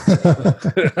well.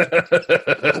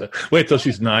 Wait till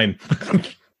she's 9.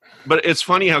 But it's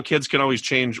funny how kids can always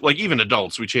change. Like even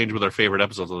adults, we change with our favorite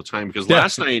episodes all the time. Because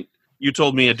last night you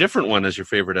told me a different one as your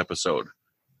favorite episode.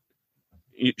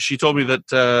 She told me that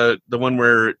the one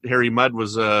where Harry Mudd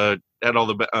was had all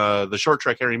the short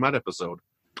Trek Harry Mudd episode.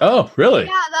 Oh, really?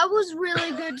 Yeah, that was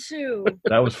really good too.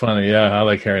 That was funny. Yeah, I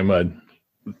like Harry Mudd.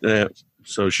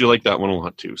 So she liked that one a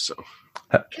lot too. So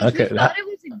okay, I thought it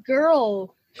was a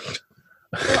girl.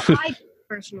 Well, I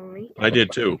personally. I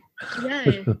did too. Yeah.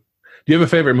 Do you have a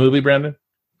favorite movie, Brandon?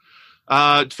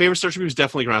 Favorite Star Trek movie is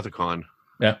definitely Wrath of Khan.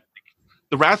 Yeah.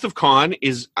 The Wrath of Khan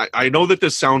is, I know that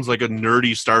this sounds like a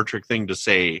nerdy Star Trek thing to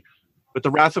say, but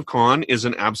The Wrath of Khan is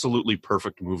an absolutely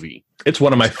perfect movie. It's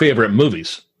one of my favorite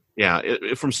movies. Yeah,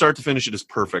 from start to finish, it is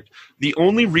perfect. The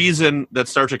only reason that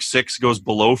Star Trek 6 goes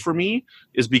below for me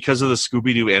is because of the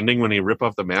Scooby-Doo ending when they rip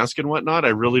off the mask and whatnot. I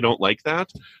really don't like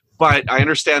that. But I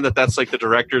understand that that's like the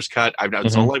director's cut.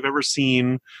 That's all I've ever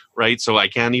seen, right? So I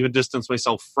can't even distance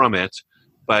myself from it.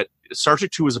 But Star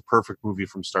Trek 2 is a perfect movie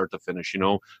from start to finish. You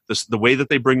know, the way that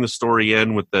they bring the story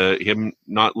in with him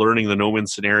not learning the no-win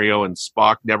scenario and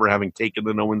Spock never having taken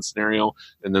the no-win scenario,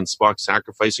 and then Spock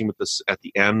sacrificing with this at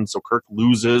the end. So Kirk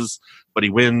loses, but he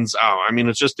wins. Oh, I mean,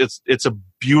 it's a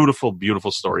beautiful,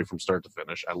 beautiful story from start to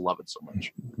finish. I love it so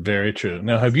much. Very true.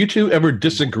 Now, have you two ever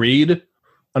disagreed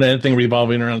on anything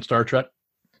revolving around Star Trek?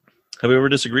 Have we ever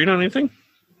disagreed on anything?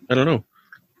 I don't know.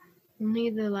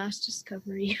 Only the last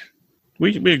Discovery.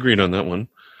 We agreed on that one.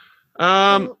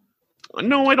 No,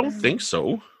 I don't think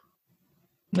so.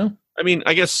 No. I mean,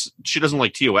 I guess she doesn't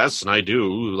like TOS, and I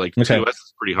do. Like, Okay. TOS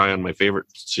is pretty high on my favorite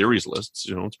series lists.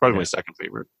 You know, it's probably my second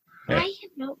favorite. Yeah. I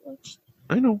have not watched.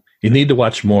 I know. You need to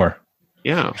watch more.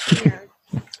 Yeah. Yeah.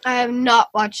 I have not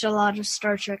watched a lot of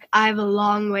Star Trek. I have a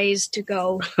long ways to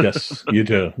go. Yes, you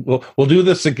do. We'll do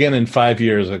this again in 5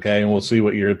 years, okay? And we'll see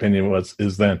what your opinion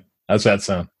is then. How's that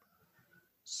sound?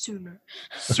 Sooner.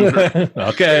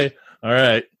 Okay. All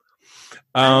right.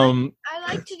 I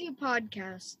like to do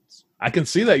podcasts. I can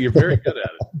see that you're very good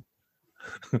at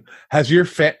it. Has your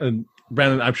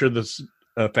Brandon, I'm sure this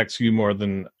affects you more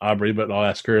than Aubrey, but I'll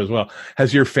ask her as well.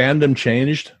 Has your fandom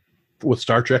changed with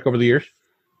Star Trek over the years?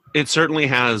 It certainly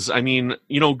has. I mean,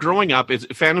 growing up,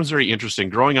 fandom's very interesting.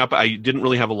 Growing up, I didn't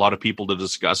really have a lot of people to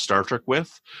discuss Star Trek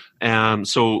with. And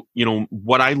so,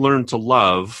 what I learned to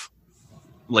love,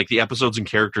 like the episodes and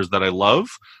characters that I love,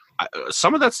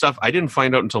 some of that stuff I didn't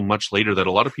find out until much later that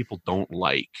a lot of people don't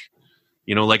like.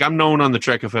 Like I'm known on the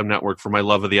Trek FM network for my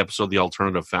love of the episode The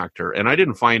Alternative Factor, and I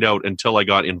didn't find out until I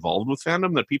got involved with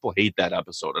fandom that people hate that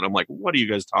episode. And I'm like, what are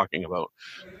you guys talking about?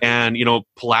 And,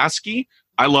 Pulaski,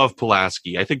 I love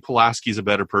Pulaski. I think Pulaski's a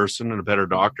better person and a better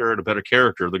doctor and a better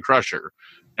character than Crusher.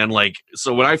 And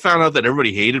so when I found out that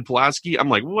everybody hated Pulaski, I'm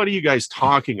like, what are you guys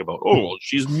talking about? Oh, well,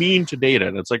 she's mean to Data.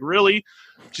 And it's like, really?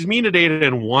 She's mean to Data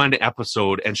in one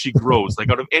episode, and she grows. Like,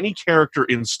 out of any character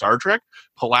in Star Trek,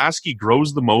 Pulaski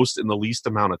grows the most in the least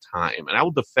amount of time. And I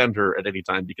will defend her at any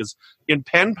time, because in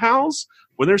Pen Pals,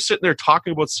 when they're sitting there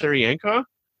talking about Saryanka,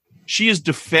 she is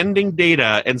defending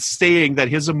Data and saying that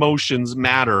his emotions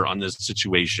matter on this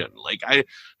situation.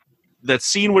 That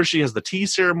scene where she has the tea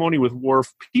ceremony with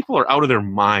Worf, people are out of their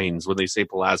minds when they say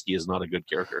Pulaski is not a good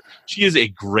character. She is a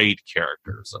great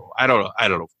character. So I don't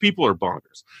know. People are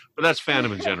bonkers. But that's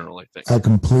fandom in general, I think. I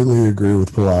completely agree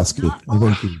with Pulaski. I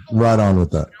think you're right on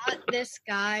with that. Not this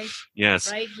guy.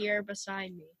 Yes. Right here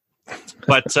beside me.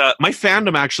 But my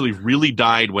fandom actually really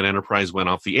died when Enterprise went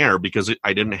off the air, because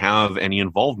I didn't have any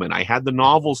involvement. I had the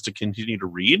novels to continue to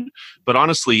read, but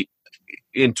honestly,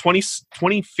 in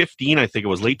 2015, I think it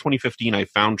was late 2015, I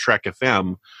found Trek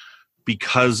FM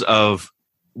because of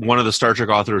one of the Star Trek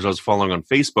authors I was following on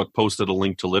Facebook posted a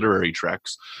link to Literary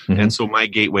Treks. Mm-hmm. And so my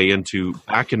gateway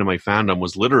back into my fandom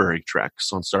was Literary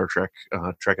Treks on Star Trek,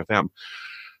 Trek FM.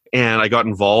 And I got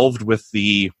involved with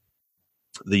the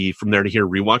From There to Here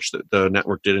rewatch that the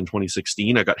network did in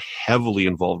 2016. I got heavily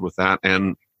involved with that,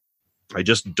 and I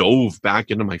just dove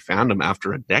back into my fandom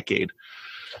after a decade.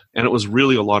 And it was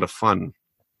really a lot of fun.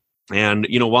 And,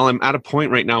 while I'm at a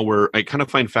point right now where I kind of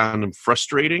find fandom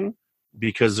frustrating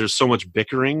because there's so much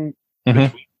bickering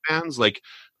between fans,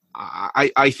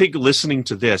 I think listening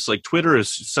to this, Twitter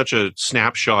is such a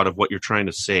snapshot of what you're trying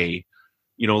to say.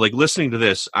 Listening to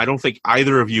this, I don't think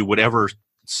either of you would ever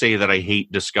say that I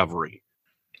hate Discovery.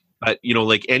 But,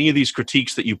 any of these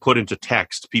critiques that you put into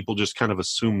text, people just kind of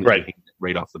assume that you hate it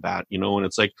right off the bat, and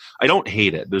it's like, I don't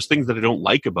hate it. There's things that I don't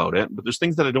like about it, but there's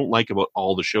things that I don't like about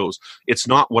all the shows. It's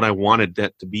not what I wanted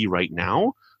that to be right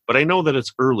now, but I know that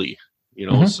it's early,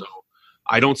 so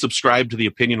I don't subscribe to the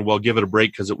opinion, well, give it a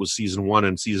break because it was season 1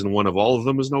 and season 1 of all of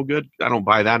them is no good. I don't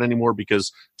buy that anymore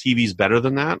because TV's better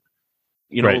than that.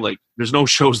 There's no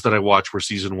shows that I watch where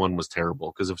season 1 was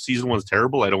terrible, because if season 1's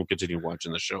terrible, I don't continue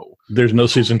watching the show. There's no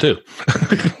season 2.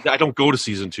 I don't go to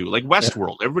season 2. Like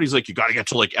Westworld, everybody's like, you got to get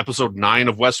to episode 9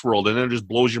 of Westworld, and then it just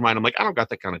blows your mind. I'm like, I don't got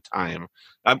that kind of time.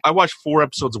 I watched 4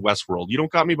 episodes of Westworld. You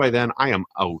don't got me by then, I am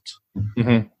out.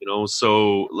 Mm-hmm.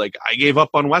 So I gave up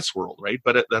on Westworld, right?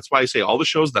 But that's why I say all the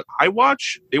shows that I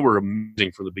watch, they were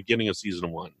amazing from the beginning of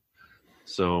season 1.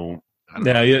 So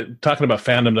yeah, talking about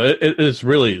fandom, it is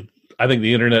really. I think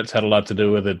the internet's had a lot to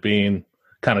do with it being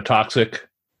kind of toxic,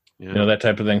 that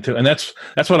type of thing too. And that's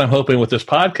what I'm hoping with this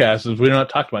podcast is we're not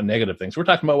talking about negative things. We're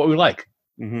talking about what we like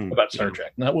about Star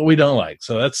Trek, not what we don't like.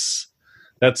 So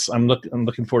I'm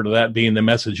looking forward to that being the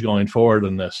message going forward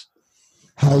in this.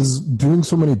 Has doing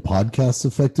so many podcasts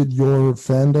affected your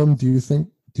fandom? Do you think?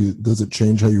 Does it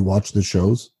change how you watch the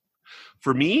shows?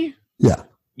 For me? Yeah.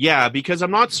 Yeah, because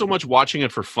I'm not so much watching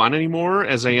it for fun anymore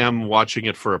as I am watching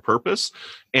it for a purpose.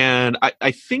 And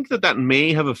I think that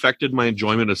may have affected my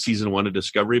enjoyment of season 1 of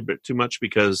Discovery a bit too much,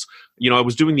 because, I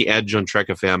was doing The Edge on Trek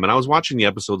FM, and I was watching the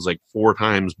episodes 4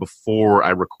 times before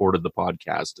I recorded the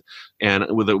podcast, and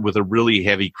with a really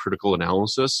heavy critical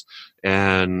analysis.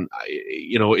 And,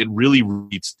 it really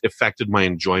affected my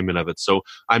enjoyment of it. So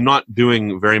I'm not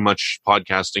doing very much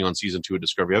podcasting on season 2 of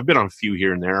Discovery. I've been on a few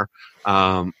here and there,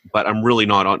 but I'm really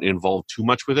not involved too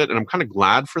much with it. And I'm kind of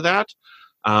glad for that.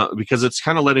 Because it's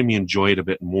kind of letting me enjoy it a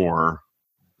bit more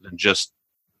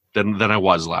than I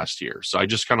was last year. So I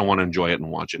just kind of want to enjoy it and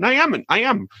watch it. And I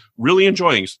am really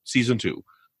enjoying season 2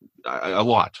 a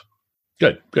lot.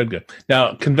 Good.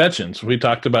 Now, conventions. We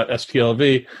talked about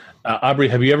STLV. Aubrey,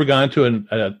 have you ever gone to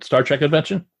a Star Trek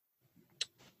convention?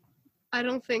 I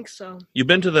don't think so. You've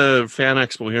been to the Fan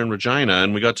Expo here in Regina,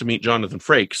 and we got to meet Jonathan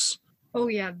Frakes. Oh,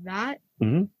 yeah, that?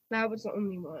 Mm-hmm. That was the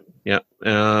only one. Yeah,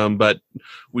 but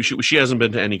she hasn't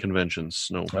been to any conventions.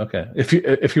 No. Okay.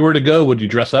 If you were to go, would you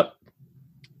dress up?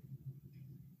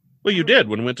 Well, you did.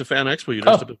 When we went to Fan Expo, you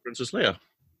dressed up as Princess Leia.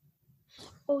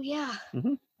 Oh, yeah.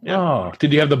 Mm-hmm. Yeah. Oh,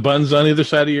 did you have the buns on either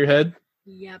side of your head?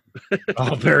 Yep.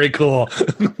 Oh, very cool.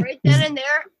 Right then and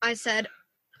there, I said,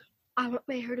 I want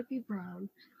my hair to be brown.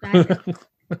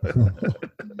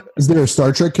 Is there a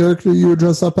Star Trek character you would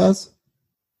dress up as?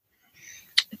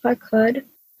 If I could.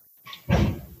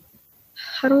 I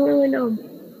don't really know.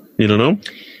 You don't know?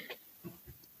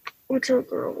 What's her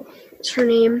girl? What's her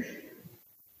name?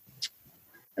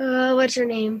 What's her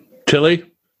name?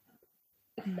 Tilly?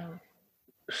 No.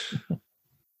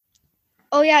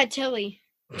 Oh, yeah, Tilly.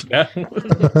 Yeah.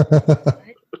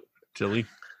 Tilly.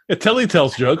 Yeah, Tilly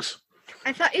tells jokes.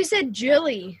 I thought you said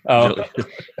Jilly. Oh.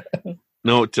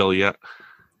 No, Tilly, yeah.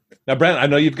 Now, Brent, I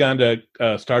know you've gone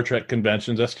to Star Trek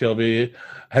conventions, STLV.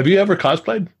 Have you ever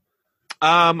cosplayed?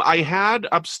 I had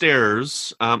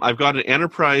upstairs. I've got an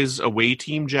Enterprise away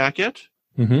team jacket,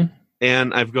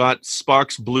 and I've got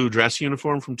Spock's blue dress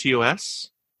uniform from TOS.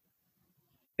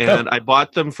 And I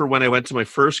bought them for when I went to my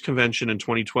first convention in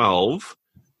 2012.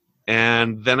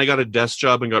 And then I got a desk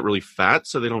job and got really fat,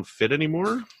 so they don't fit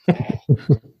anymore.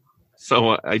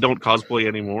 So I don't cosplay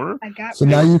anymore. So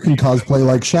now you can cosplay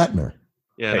like Shatner.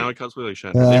 Yeah, now I cosplay like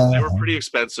Shatner. They were pretty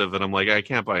expensive, and I'm like, I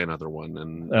can't buy another one.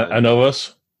 And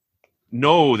Anovas?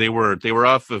 No, they weren't. They were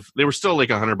off of. They were still like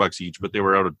 $100 each, but they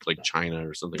were out of like China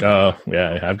or something. Oh,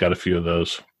 yeah, I've got a few of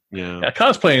those. Yeah,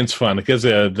 cosplaying's fun. It gives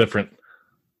a different,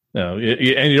 and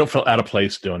you don't feel out of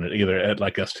place doing it either at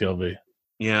like STLV.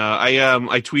 Yeah,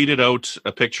 I tweeted out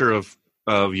a picture of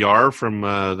Yar from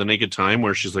The Naked Time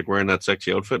where she's like wearing that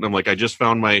sexy outfit, and I'm like, I just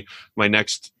found my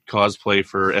next cosplay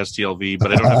for STLV,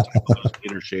 but I don't have time to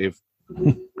clean or shave.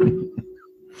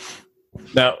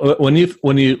 Now, when you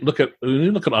look at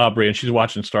Aubrey and she's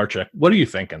watching Star Trek, what are you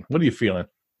thinking? What are you feeling?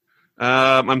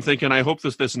 I'm thinking, I hope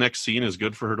this next scene is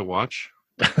good for her to watch.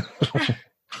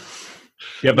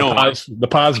 You have the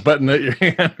pause button at your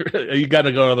hand. You got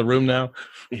to go out of the room now.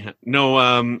 Yeah. No,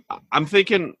 I'm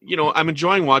thinking, I'm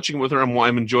enjoying watching with her.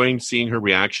 I'm enjoying seeing her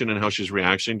reaction and how she's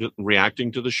reacting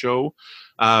to the show.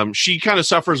 She kind of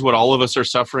suffers what all of us are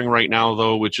suffering right now,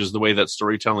 though, which is the way that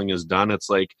storytelling is done. It's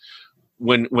like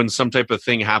when some type of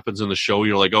thing happens in the show,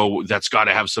 you're like, oh, that's got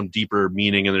to have some deeper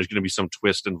meaning, and there's going to be some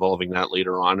twist involving that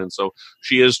later on. And so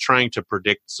she is trying to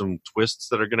predict some twists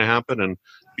that are going to happen. And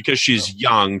because she's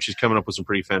young, she's coming up with some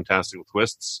pretty fantastical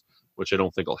twists, which I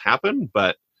don't think will happen.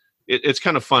 But it's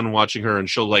kind of fun watching her, and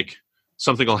she'll like,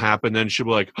 something will happen, then she'll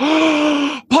be like,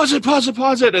 oh, pause it.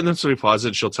 And then so we pause it,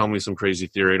 and she'll tell me some crazy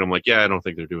theory. And I'm like, yeah, I don't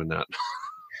think they're doing that.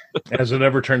 Has it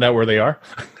ever turned out where they are?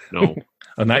 No.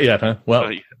 Oh, not yet, huh? Well,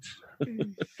 not yet.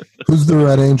 Who's the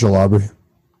Red Angel, Aubrey?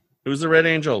 Who's the Red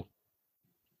Angel?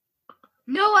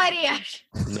 No idea.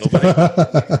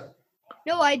 Nobody.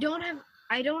 No, I don't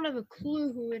have a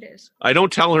clue who it is. I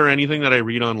don't tell her anything that I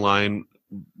read online.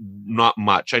 Not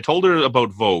much. I told her about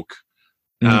Vogue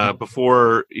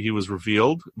before he was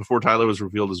revealed. Before Tyler was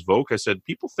revealed as Vogue, I said,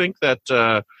 people think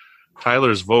that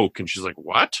Tyler's Vogue, and she's like,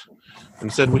 what?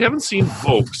 And I said, we haven't seen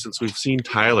Vogue since we've seen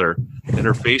Tyler. And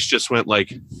her face just went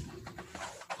like,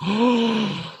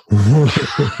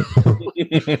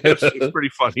 it's pretty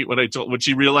funny when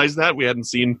she realized that we hadn't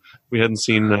seen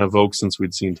Vogue since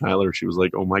we'd seen Tyler. She was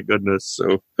like, "Oh my goodness!"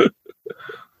 So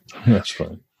that's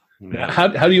funny. Yeah. How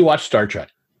do you watch Star Trek?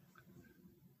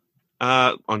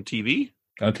 On TV.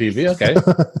 On TV, okay.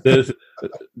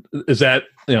 Is that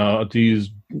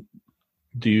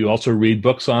do you also read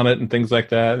books on it and things like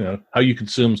that? How you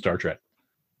consume Star Trek?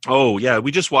 Oh yeah,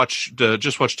 we just watch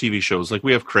TV shows. Like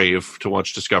we have Crave to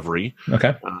watch Discovery,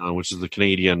 okay, which is the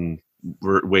Canadian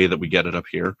way that we get it up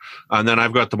here. And then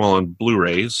I've got them all on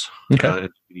Blu-rays. Okay,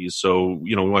 so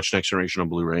we watch Next Generation on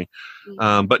Blu-ray.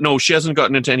 But no, she hasn't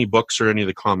gotten into any books or any of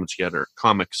the comics yet,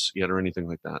 or anything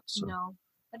like that. So. No.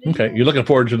 Okay, you're looking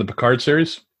forward to the Picard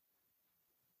series?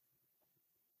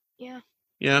 Yeah.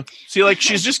 Yeah. See, like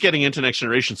she's just getting into Next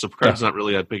Generation, so Picard's not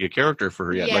really that big a character for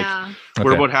her yet. Yeah. Like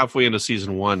we're about halfway into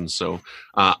season 1, so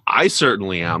I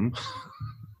certainly am.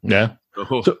 Yeah.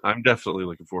 So I'm definitely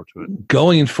looking forward to it.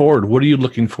 Going forward, what are you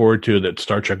looking forward to that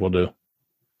Star Trek will do?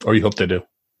 Or you hope they do?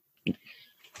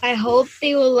 I hope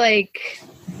they will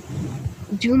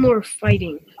do more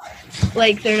fighting.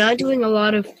 Like they're not doing a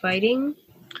lot of fighting.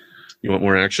 You want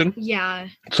more action? Yeah.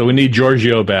 So we need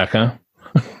Giorgio back, huh?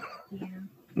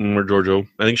 Or Giorgio.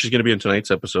 I think she's going to be in tonight's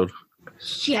episode.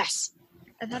 Yes.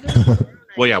 I thought it was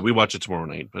well, yeah, we watch it tomorrow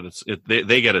night, but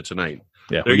they get it tonight.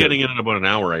 Yeah, they're getting it in about an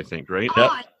hour, I think, right? Oh,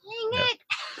 dang it.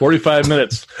 45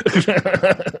 minutes. We're going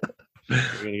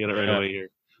to get it right away here.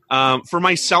 For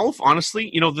myself,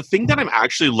 honestly, the thing that I'm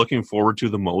actually looking forward to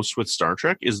the most with Star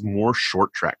Trek is more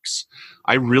short treks.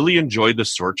 I really enjoyed the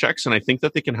short treks, and I think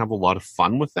that they can have a lot of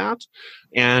fun with that.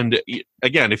 And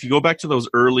again, if you go back to those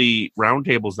early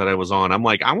roundtables that I was on, I'm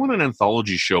like, I want an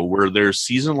anthology show where there's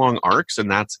season-long arcs,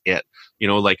 and that's it.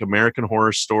 Like American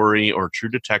Horror Story or True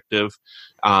Detective.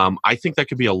 I think that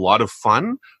could be a lot of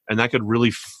fun, and that could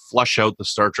really flush out the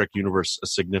Star Trek universe a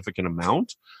significant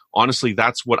amount. Honestly,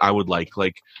 that's what I would like.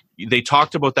 Like, they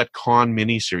talked about that Con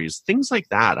miniseries, things like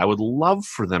that. I would love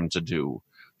for them to do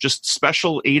just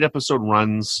special 8-episode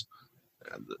runs.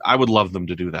 I would love them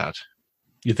to do that.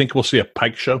 You think we'll see a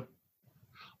Pike show?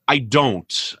 I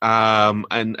don't.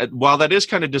 And while that is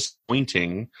kind of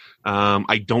disappointing,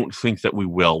 I don't think that we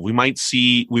will. We might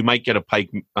get a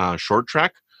Pike short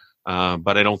track,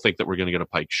 but I don't think that we're going to get a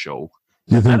Pike show.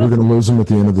 Do you think we're going to lose him at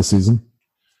the end of the season?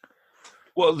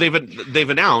 Well, they've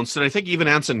announced, and I think even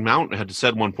Anson Mount had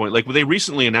said one point, like, they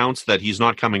recently announced that he's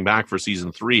not coming back for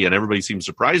season 3, and everybody seems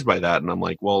surprised by that. And I'm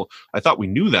like, well, I thought we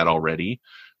knew that already.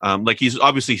 Like, he's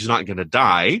not going to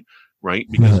die, right?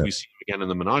 Because we see him again in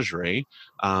the Menagerie.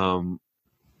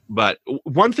 But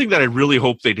one thing that I really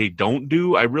hope that they don't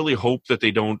do, I really hope that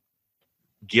they don't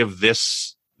give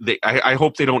this. I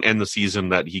hope they don't end the season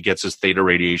that he gets his theta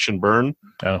radiation burn,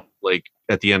 like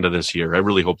at the end of this year. I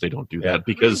really hope they don't do that,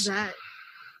 because.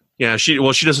 Yeah, she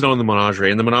doesn't know in the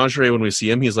Menagerie. In the Menagerie, when we see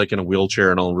him, he's like in a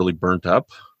wheelchair and all really burnt up.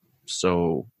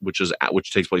 So, which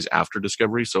takes place after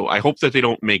Discovery. So, I hope that they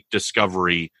don't make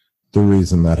Discovery the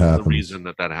reason that happens. The reason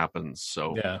that happens.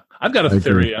 So, yeah, I've got a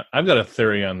theory. I've got a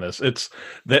theory on this. It's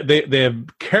that they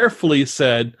have carefully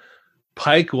said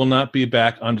Pike will not be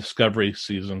back on Discovery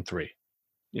season 3.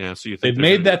 Yeah, so you think they've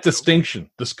made that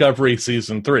distinction. Discovery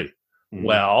season 3. Mm-hmm.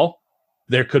 Well,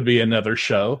 there could be another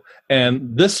show,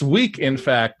 and this week, in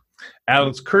fact,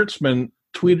 Alex Kurtzman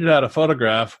tweeted out a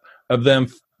photograph of them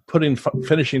putting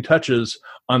finishing touches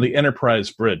on the Enterprise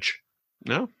bridge.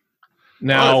 No.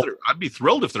 Now, I'd be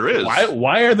thrilled if there is.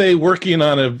 Why are they working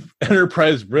on an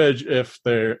Enterprise bridge if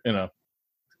they're, and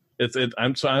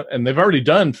they've already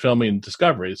done filming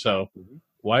Discovery, so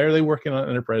why are they working on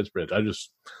Enterprise bridge?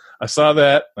 I saw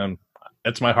that, and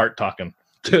it's my heart talking.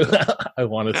 I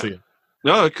want to see it.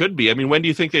 No, it could be. I mean, when do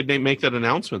you think they'd make that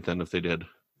announcement then if they did?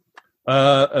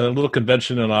 A little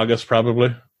convention in August,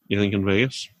 probably. You think in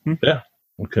Vegas? Yeah.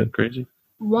 Okay. Crazy.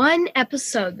 One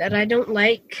episode that I don't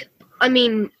like, I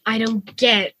don't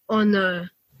get on the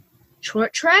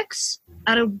short treks,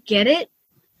 I don't get it,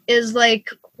 is like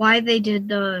why they did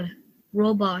the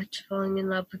robot falling in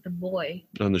love with the boy.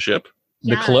 On the ship?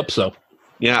 The Calypso.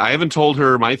 Yeah, I haven't told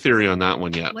her my theory on that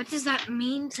one yet. What does that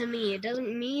mean to me? It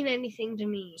doesn't mean anything to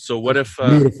me. So what if...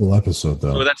 beautiful episode,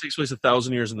 though. So that takes place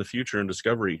 1,000 years in the future in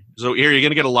Discovery. So here, you're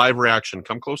going to get a live reaction.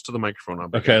 Come close to the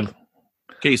microphone.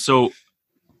 Okay, so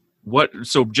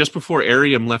just before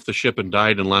Ariam left the ship and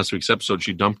died in last week's episode,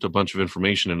 she dumped a bunch of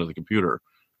information into the computer.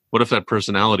 What if that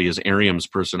personality is Ariam's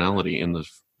personality in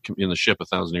the ship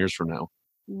 1,000 years from now?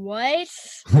 What?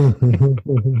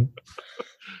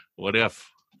 What if?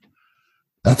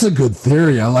 That's a good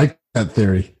theory. I like that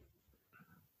theory.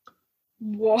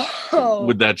 Whoa.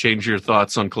 Would that change your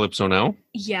thoughts on Calypso now?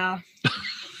 Yeah.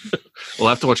 We'll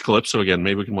have to watch Calypso again.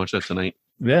 Maybe we can watch that tonight.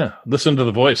 Yeah. Listen to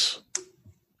the voice.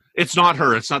 It's not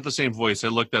her. It's not the same voice. I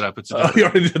looked that up. It's you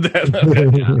already did that.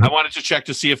 Okay. Yeah. I wanted to check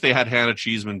to see if they had Hannah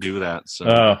Cheeseman do that.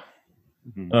 So.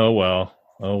 Oh well.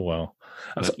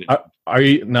 So, are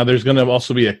you now? There's going to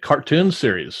also be a cartoon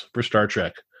series for Star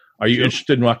Trek. Are you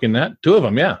interested in watching that? 2 of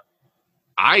them, yeah.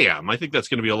 I am. I think that's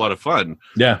going to be a lot of fun.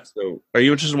 Yeah. So, are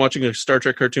you interested in watching a Star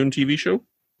Trek cartoon TV show?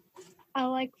 I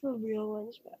like the real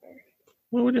ones better.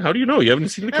 Well, how do you know? You haven't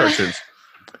seen the cartoons.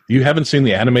 You haven't seen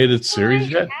the animated series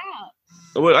yet?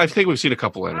 Well, I think we've seen a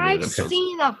couple animated episodes. I've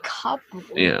seen a couple.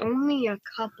 Yeah. Only a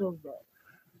couple of them.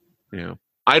 Yeah.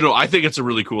 I don't know. I think it's a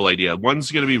really cool idea.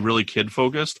 One's going to be really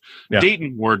kid-focused. Yeah.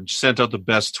 Dayton Ward sent out the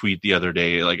best tweet the other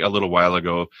day, like a little while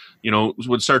ago.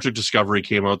 When Star Trek Discovery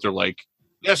came out, they're like,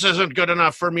 this isn't good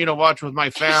enough for me to watch with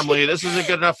my family. This isn't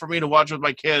good enough for me to watch with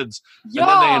my kids. Yeah. And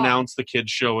then they announced the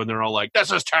kids show, and they're all like,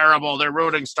 this is terrible. They're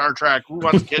ruining Star Trek. Who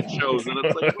wants kids shows? And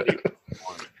it's like, what do you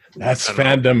want? That's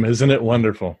fandom. Isn't it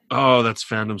wonderful? Oh, that's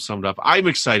fandom summed up. I'm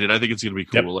excited. I think it's going to be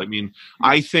cool. Yep. I mean,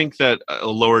 I think that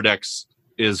Lower Decks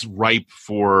is ripe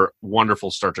for wonderful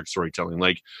Star Trek storytelling.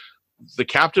 Like, the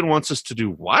captain wants us to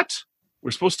do what?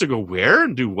 We're supposed to go where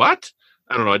and do what?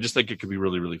 I don't know. I just think it could be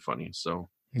really, really funny. So...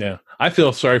 Yeah, I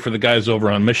feel sorry for the guys over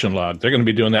on Mission Log. They're going to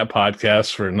be doing that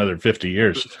podcast for another 50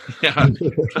 years. Yeah.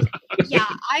 Yeah,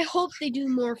 I hope they do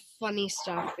more funny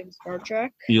stuff in Star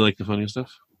Trek. You like the funny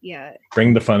stuff? Yeah.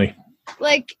 Bring the funny.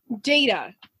 Like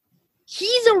Data.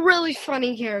 He's a really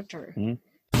funny character.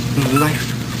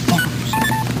 Life forms.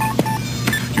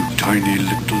 You tiny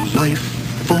little life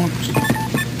forms.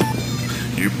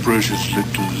 You precious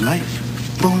little life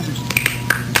forms.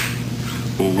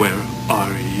 Where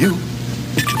are you?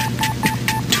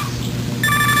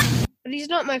 But he's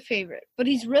not my favorite. But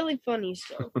he's really funny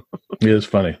still. He is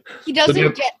funny. He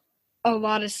doesn't get a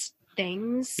lot of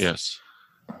things. Yes.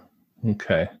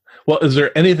 Okay. Well, is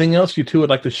there anything else you two would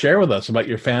like to share with us about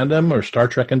your fandom or Star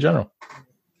Trek in general?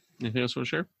 Anything else you want to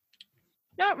share?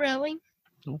 Not really.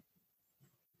 No?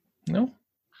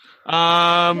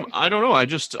 I don't know.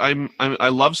 I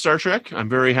love Star Trek. I'm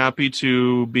very happy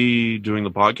to be doing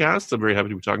the podcast. I'm very happy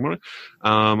to be talking about it.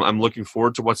 I'm looking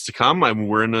forward to what's to come.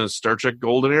 We're in a Star Trek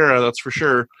golden era, that's for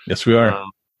sure. Yes, we are.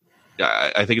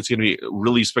 I think it's going to be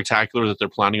really spectacular that they're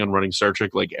planning on running Star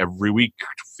Trek like every week,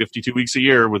 52 weeks a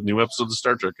year with new episodes of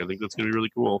Star Trek. I think that's going to be really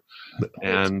cool.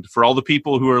 And for all the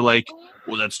people who are like,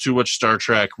 well, that's too much Star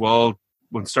Trek. Well,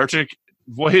 when Star Trek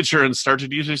Voyager and Star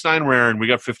Trek DS9 were airing, we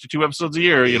got 52 episodes a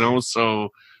year, so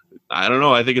I don't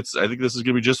know. I think this is going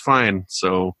to be just fine.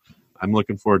 So I'm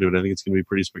looking forward to it. I think it's going to be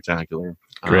pretty spectacular.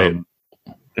 Great.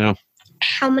 Yeah.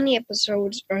 How many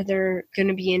episodes are there going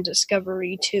to be in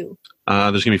Discovery 2?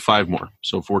 There's going to be 5 more,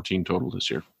 so 14 total this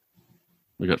year.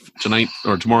 We got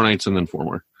tomorrow nights, and then 4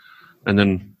 more, and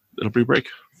then it'll be a break.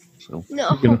 So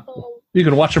No. You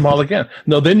can watch them all again.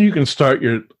 No, then you can start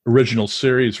your original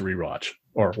series rewatch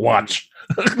or watch.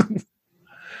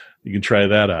 You can try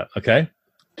that out. Okay,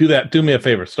 do that. Do me a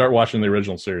favor. Start watching the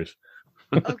original series.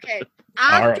 Okay.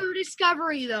 After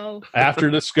Discovery, though. After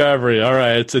Discovery. All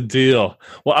right. It's a deal.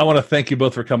 Well, I want to thank you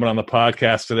both for coming on the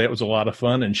podcast today. It was a lot of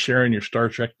fun and sharing your Star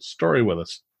Trek story with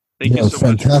us. Thank you so much. It's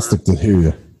fantastic to hear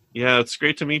you. Yeah, it's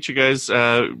great to meet you guys.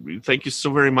 Thank you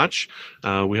so very much.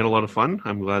 We had a lot of fun.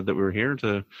 I'm glad that we were here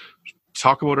to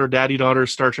talk about our daddy-daughter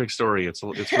Star Trek story. It's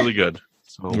really good.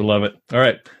 So We love it. All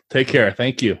right. Take care.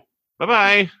 Thank you.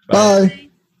 Bye-bye. Bye.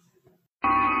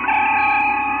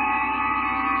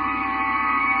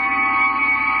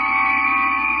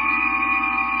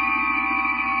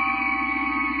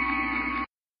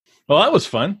 Well, that was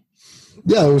fun.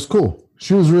 Yeah, it was cool.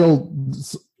 She was real.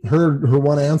 Her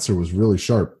one answer was really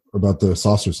sharp about the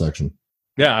saucer section.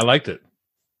 Yeah, I liked it.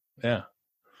 Yeah.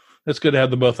 It's good to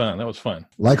have them both on. That was fun.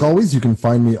 Like always, you can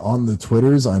find me on the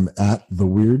Twitters. I'm at The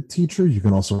Weird Teacher. You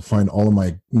can also find all of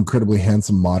my incredibly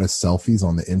handsome, modest selfies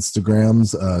on the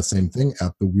Instagrams. Same thing,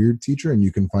 at The Weird Teacher. And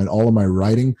you can find all of my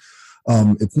writing.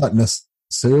 It's not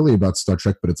necessarily about Star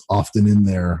Trek, but it's often in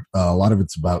there. A lot of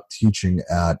it's about teaching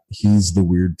at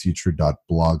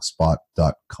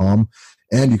he'stheweirdteacher.blogspot.com.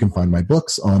 And you can find my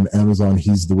books on Amazon,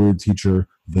 He's the Weird Teacher,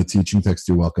 The Teaching Text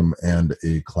You're Welcome, and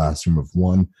A Classroom of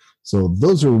One. So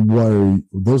those are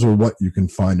what you can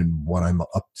find and what I'm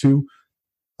up to.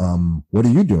 What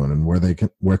are you doing, and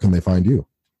where can they find you?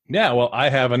 Yeah, well, I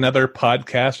have another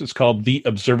podcast. It's called The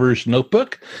Observer's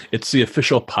Notebook. It's the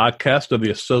official podcast of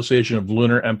the Association of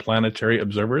Lunar and Planetary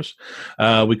Observers.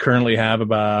 We currently have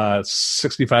about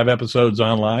 65 episodes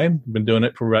online. Been doing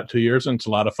it for about 2 years, and it's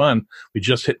a lot of fun. We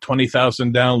just hit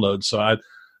 20,000 downloads, so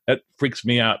that freaks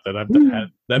me out that I've had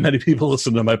that many people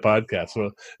listen to my podcast. So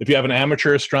if you have an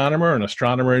amateur astronomer or an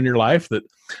astronomer in your life that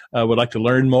would like to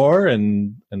learn more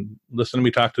and listen to me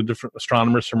talk to different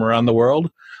astronomers from around the world,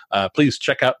 please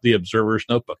check out The Observer's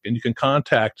Notebook. And you can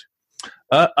contact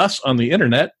us on the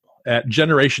internet at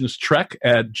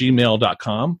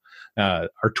generationstrek@gmail.com.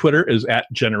 Our Twitter is at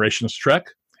GenerationsTrek.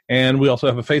 And we also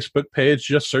have a Facebook page.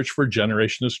 Just search for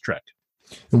Generations Trek.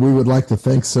 And we would like to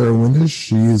thank Sarah Windish.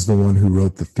 She is the one who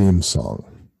wrote the theme song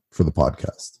for the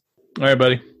podcast. All right,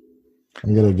 buddy.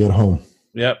 I'm going to get home.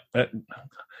 Yep.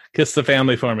 Kiss the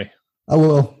family for me. I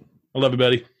will. I love you,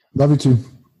 buddy. Love you too.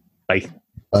 Bye.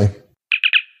 Bye.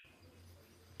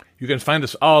 You can find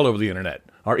us all over the internet.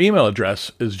 Our email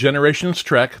address is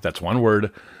generationstrek, that's one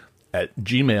word, at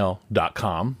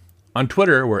gmail.com. On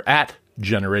Twitter, we're at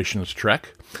generationstrek.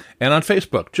 And on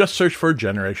Facebook, just search for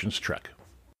Generations Trek.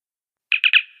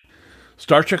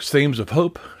 Star Trek's themes of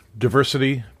hope,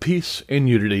 diversity, peace, and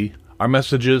unity are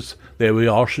messages that we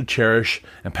all should cherish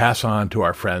and pass on to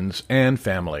our friends and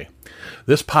family.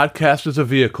 This podcast is a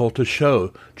vehicle to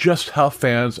show just how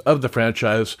fans of the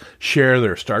franchise share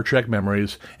their Star Trek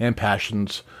memories and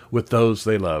passions with those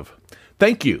they love.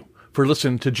 Thank you for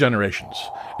listening to Generations,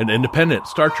 an independent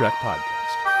Star Trek podcast.